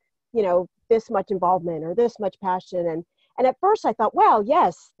blank, you know, this much involvement or this much passion. And at first I thought, well,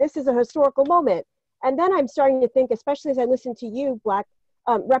 yes, this is a historical moment. And then I'm starting to think, especially as I listen to you, Black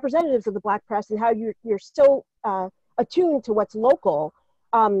representatives of the Black press, and how you're so attuned to what's local.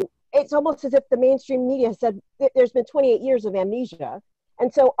 It's almost as if the mainstream media said there's been 28 years of amnesia.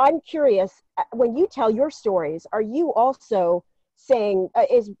 And so I'm curious, when you tell your stories, are you also saying,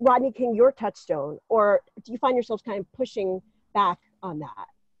 is Rodney King your touchstone? Or do you find yourselves kind of pushing back on that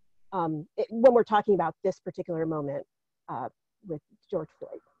when we're talking about this particular moment with George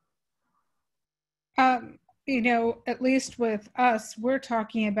Floyd? You know, at least with us, we're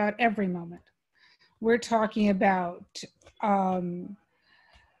talking about every moment. We're talking about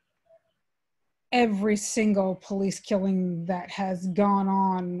every single police killing that has gone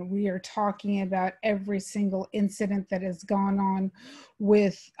on. We are talking about every single incident that has gone on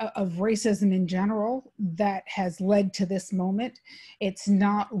of racism in general that has led to this moment. It's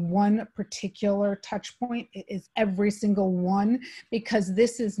not one particular touch point, it is every single one, because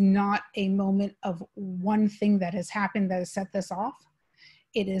this is not a moment of one thing that has happened that has set this off.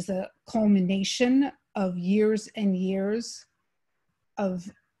 It is a culmination of years and years of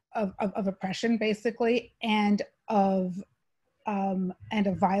oppression, basically, and of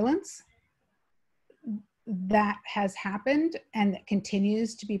violence that has happened and that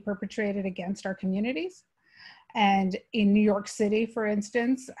continues to be perpetrated against our communities. And in New York City, for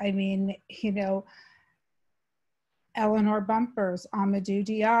instance, I mean, you know, Eleanor Bumpers, Amadou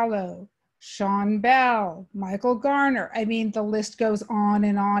Diallo, Sean Bell, Michael Garner. I mean, the list goes on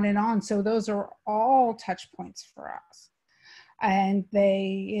and on and on. So those are all touch points for us. And they,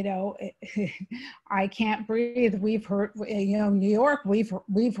 you know, I can't breathe. We've heard, you know, New York,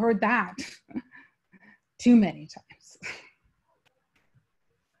 we've heard that too many times.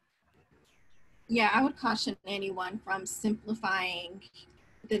 Yeah, I would caution anyone from simplifying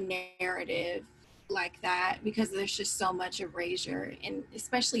the narrative like that, because there's just so much erasure, and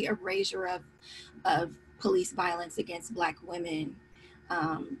especially erasure of police violence against Black women.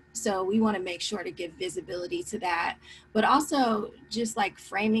 So we want to make sure to give visibility to that, but also just like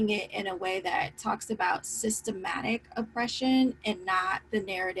framing it in a way that talks about systematic oppression and not the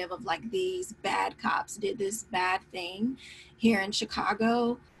narrative of like these bad cops did this bad thing. Here in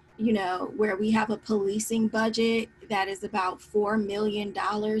Chicago, you know, where we have a policing budget that is about $4 million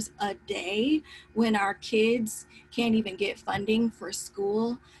a day when our kids can't even get funding for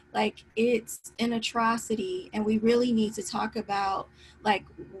school. Like, it's an atrocity, and we really need to talk about like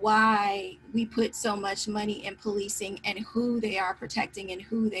why we put so much money in policing and who they are protecting and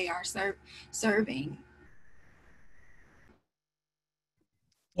who they are serving.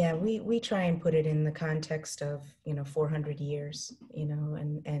 Yeah, we try and put it in the context of, 400 years,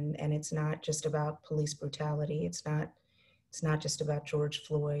 and it's not just about police brutality. It's not just about George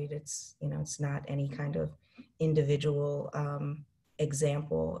Floyd. It's not any kind of individual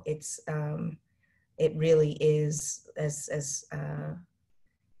example. It really is, as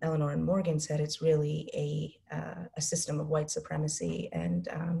Elinor and Morgan said, it's really a system of white supremacy and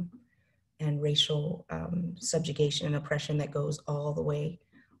racial subjugation and oppression that goes all the way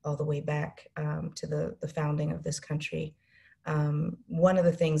back to the founding of this country. One of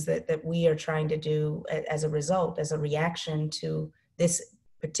the things that we are trying to do as a result, as a reaction to this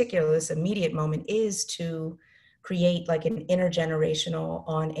immediate moment, is to create like an intergenerational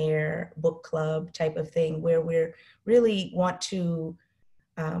on-air book club type of thing where we really want to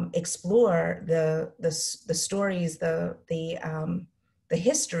explore the stories, the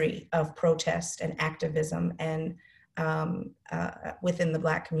history of protest and activism and within the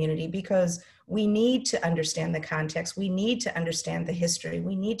Black community, because we need to understand the context. We need to understand the history.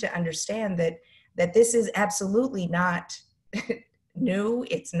 We need to understand that this is absolutely not new.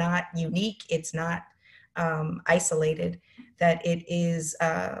 It's not unique. It's not isolated. That it is,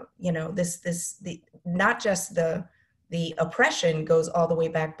 not just the oppression goes all the way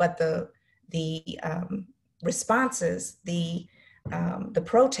back, but the responses, the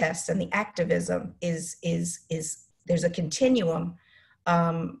protests and the activism is there's a continuum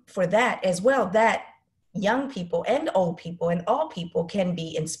for that as well, that young people and old people and all people can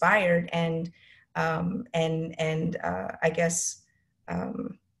be inspired and I guess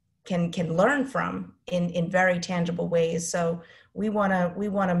can learn from in very tangible ways. So we want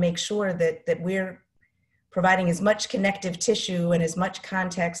to make sure that we're providing as much connective tissue and as much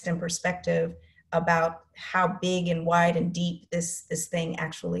context and perspective about how big and wide and deep this thing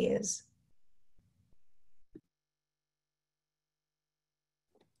actually is.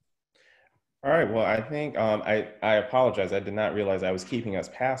 All right, well, I think I apologize. I did not realize I was keeping us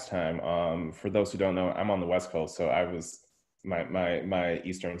past time. For those who don't know, I'm on the West Coast, so my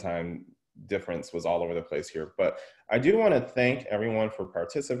Eastern time difference was all over the place here. But I do want to thank everyone for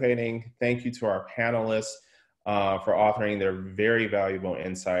participating. Thank you to our panelists for authoring their very valuable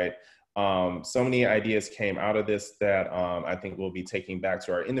insight. So many ideas came out of this that I think we'll be taking back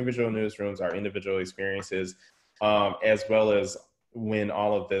to our individual newsrooms, our individual experiences, as well as when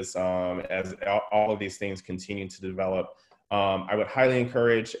all of this, as all of these things continue to develop. I would highly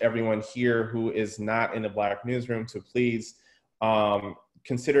encourage everyone here who is not in the Black newsroom to please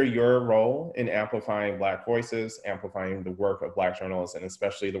consider your role in amplifying Black voices, amplifying the work of Black journalists, and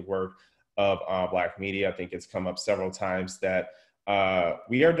especially the work of Black media. I think it's come up several times that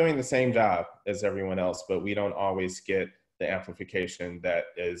we are doing the same job as everyone else, but we don't always get the amplification that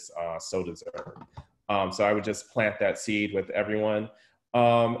is so deserved. So I would just plant that seed with everyone.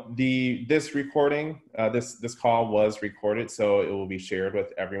 This recording, this call was recorded, so it will be shared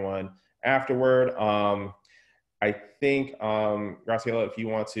with everyone afterward. I think, Graciela, if you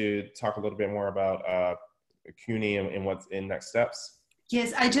want to talk a little bit more about CUNY and what's in next steps.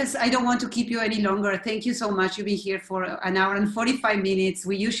 Yes, I don't want to keep you any longer. Thank you so much. You've been here for an hour and 45 minutes.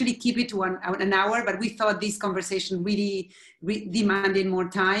 We usually keep it to an hour, but we thought this conversation really demanded more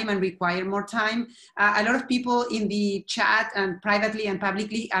time and required more time. A lot of people in the chat and privately and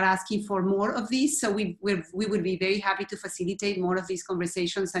publicly are asking for more of this. So we would be very happy to facilitate more of these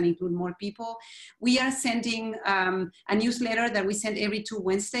conversations and include more people. We are sending a newsletter that we send every 2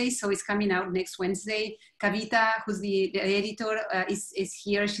 Wednesdays. So it's coming out next Wednesday. Kavita, who's the editor, is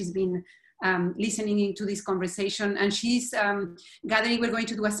here. She's been listening into this conversation, and she's gathering. We're going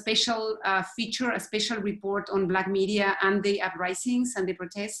to do a special feature, a special report on Black media and the uprisings and the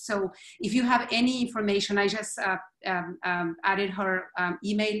protests. So if you have any information, I just added her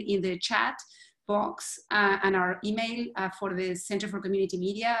email in the chat box and our email for the Center for Community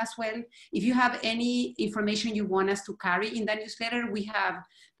Media as well. If you have any information you want us to carry in that newsletter, we have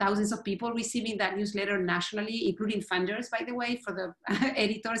thousands of people receiving that newsletter nationally, including funders, by the way, for the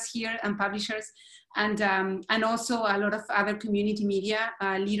editors here and publishers. and also a lot of other community media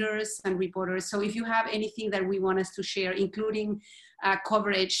leaders and reporters. So if you have anything that we want us to share, including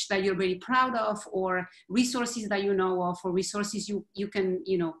coverage that you're very proud of, or resources that you know of, or resources you can,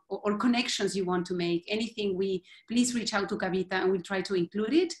 or connections you want to make, anything, please reach out to Kavita and we'll try to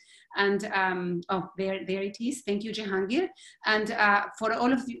include it. And there it is. Thank you, Jehangir. And for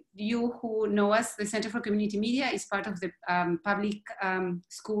all of you who know us, the Center for Community Media is part of the public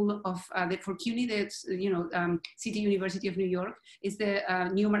school of for CUNY, the City University of New York. Is the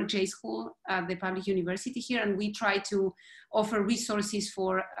Newmark J School, the public university here, and we try to offer resources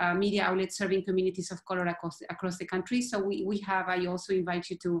for media outlets serving communities of color across the country. So I also invite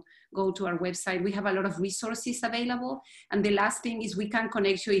you to go to our website. We have a lot of resources available. And the last thing is we can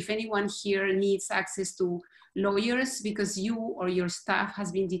connect you if anyone here needs access to lawyers because you or your staff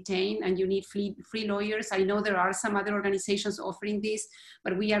has been detained and you need free lawyers. I know there are some other organizations offering this,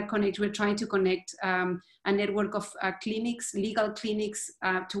 but we're trying to connect a network of clinics, legal clinics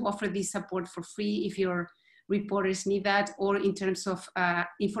to offer this support for free if your reporters need that, or in terms of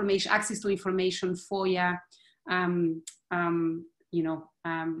information, access to information, FOIA,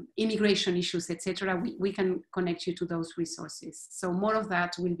 immigration issues, etc. We can connect you to those resources. So more of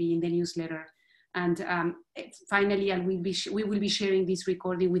that will be in the newsletter. And finally, we will be sharing this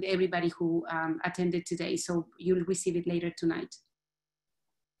recording with everybody who attended today. So you'll receive it later tonight.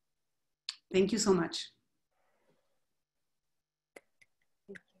 Thank you so much.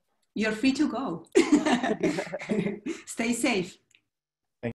 You're free to go. Stay safe.